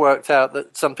think they've worked out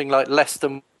that something like less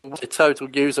than the total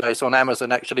user base on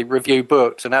Amazon actually review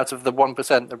books, and out of the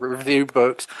 1% that review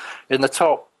books, in the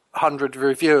top 100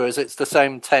 reviewers, it's the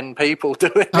same 10 people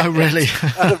doing it. Oh, really?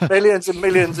 Out of millions and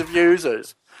millions of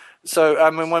users. So, I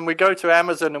mean, when we go to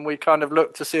Amazon and we kind of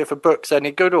look to see if a book's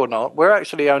any good or not, we're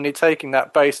actually only taking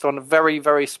that based on a very,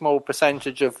 very small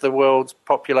percentage of the world's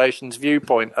population's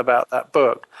viewpoint about that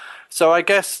book. So I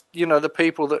guess, the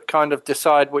people that kind of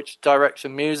decide which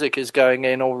direction music is going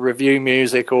in, or review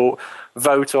music or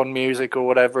vote on music or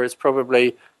whatever, it's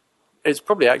probably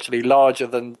actually larger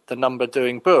than the number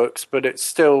doing books, but it's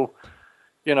still...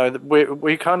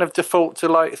 we kind of default to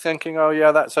like thinking, oh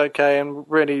yeah, that's okay, and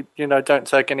really, don't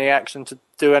take any action to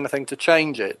do anything to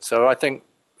change it. So I think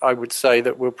I would say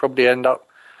that we'll probably end up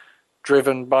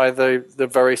driven by the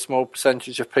very small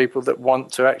percentage of people that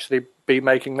want to actually be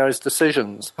making those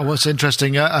decisions. And what's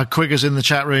interesting, Quiggers in the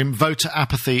chat room, voter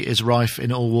apathy is rife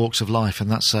in all walks of life,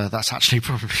 and that's actually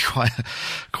probably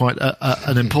quite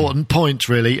an important point,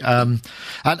 really. And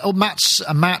Matt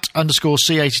 _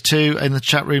 C82 in the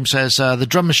chat room says the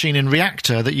drum machine in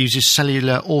Reactor that uses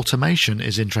cellular automation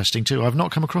is interesting too. I've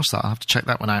not come across that. I'll have to check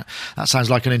that one out. That sounds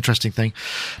like an interesting thing.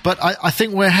 But I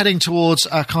think we're heading towards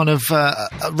kind of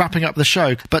wrapping up the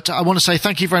show. But I want to say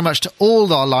thank you very much to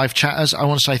all our live chatters. I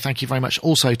want to say thank you very much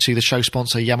also to the show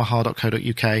sponsor,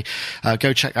 Yamaha.co.uk.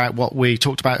 Go check out what we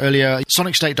talked about earlier,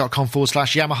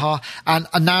 sonicstate.com/Yamaha. And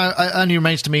now it only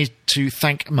remains to me to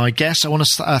thank my guests. I want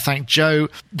to thank Joe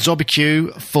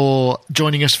Zobique for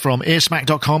joining us from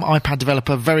earsmack.com, iPad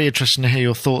developer. Very interesting to hear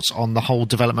your thoughts on the whole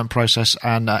development process.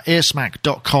 And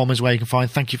earsmack.com is where you can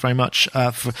find. Thank you very much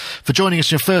for joining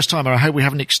us your first time. I hope we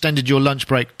haven't extended your lunch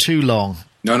break too long.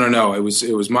 No. It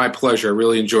was my pleasure. I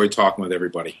really enjoyed talking with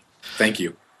everybody. Thank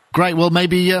you. Great. Well,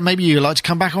 maybe you'd like to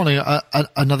come back on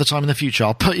another time in the future.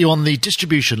 I'll put you on the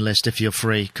distribution list if you're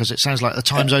free, because it sounds like the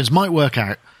time zones might work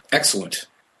out. Excellent.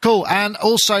 Cool. And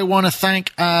also want to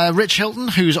thank Rich Hilton,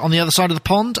 who's on the other side of the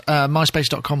pond,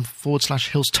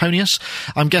 myspace.com/Hillstonius.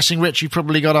 I'm guessing, Rich, you've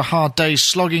probably got a hard day's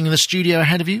slogging in the studio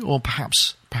ahead of you, or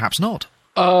perhaps not.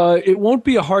 It won't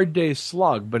be a hard day's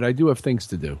slog, but I do have things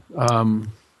to do. And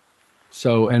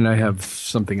I have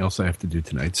something else I have to do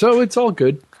tonight. So it's all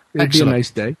good. It'll be a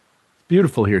nice day.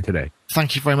 Beautiful here today.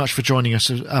 Thank you very much for joining us.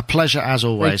 A pleasure as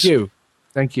always.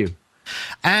 Thank you.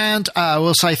 And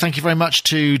we'll say thank you very much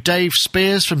to Dave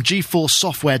Spears from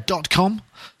GeForceSoftware.com.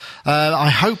 I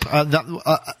hope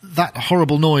that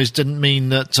horrible noise didn't mean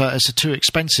that it's a too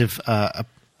expensive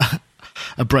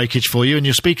a breakage for you, and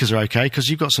your speakers are okay, because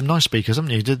you've got some nice speakers,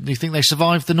 haven't you? Do you think they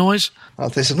survived the noise?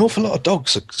 There's an awful lot of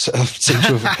dogs that seem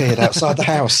to have appeared outside the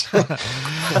house.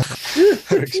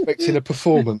 They're expecting a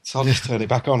performance. I'll just turn it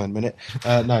back on in a minute.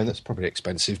 No, that's probably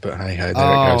expensive, but hey, there it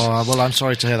goes. Well, I'm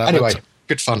sorry to hear that. Anyway,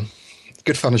 good fun.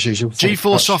 Good fun as usual. Thank you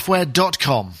very much.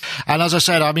 G4software.com. And as I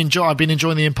said, I've been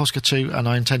enjoying the Imposca 2, and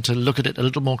I intend to look at it a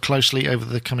little more closely over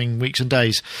the coming weeks and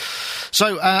days.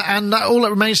 So, and all that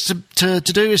remains to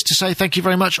do is to say thank you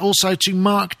very much also to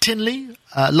Mark Tinley,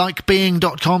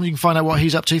 likebeing.com. You can find out what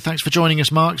he's up to. Thanks for joining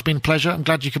us, Mark. It's been a pleasure. I'm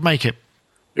glad you could make it.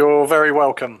 You're very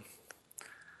welcome.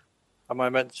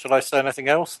 Should I say anything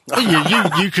else?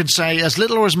 you can say as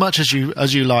little or as much as you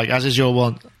like, as is your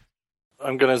want.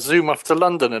 I'm going to zoom off to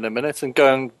London in a minute and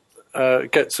go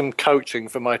and get some coaching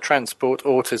for my transport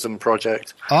autism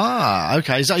project. Ah,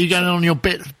 okay. Is that you going on your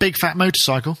big fat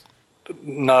motorcycle?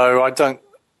 No, I don't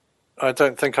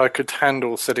think I could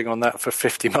handle sitting on that for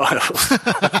 50 miles.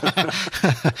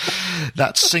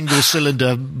 That single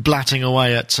cylinder blatting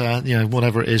away at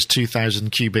whatever it is,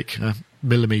 2,000 cubic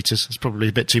millimeters. It's probably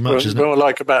a bit too much, isn't it? More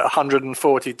like about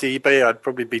 140 dB. I'd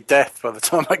probably be deaf by the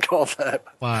time I got there.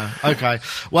 Wow. Okay.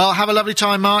 Well, have a lovely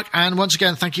time, Mark. And once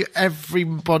again, thank you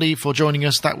everybody for joining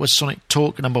us. That was Sonic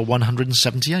Talk number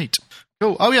 178.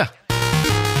 Cool. Oh yeah.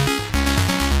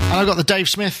 And I've got the Dave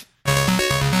Smith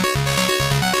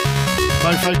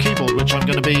Mofo keyboard, which I'm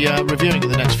going to be reviewing in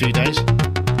the next few days.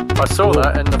 I saw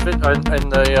that in the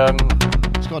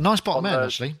it's got a nice bottom end,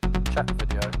 actually. Chat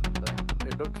video.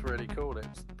 It looks really cool.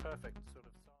 It's perfect.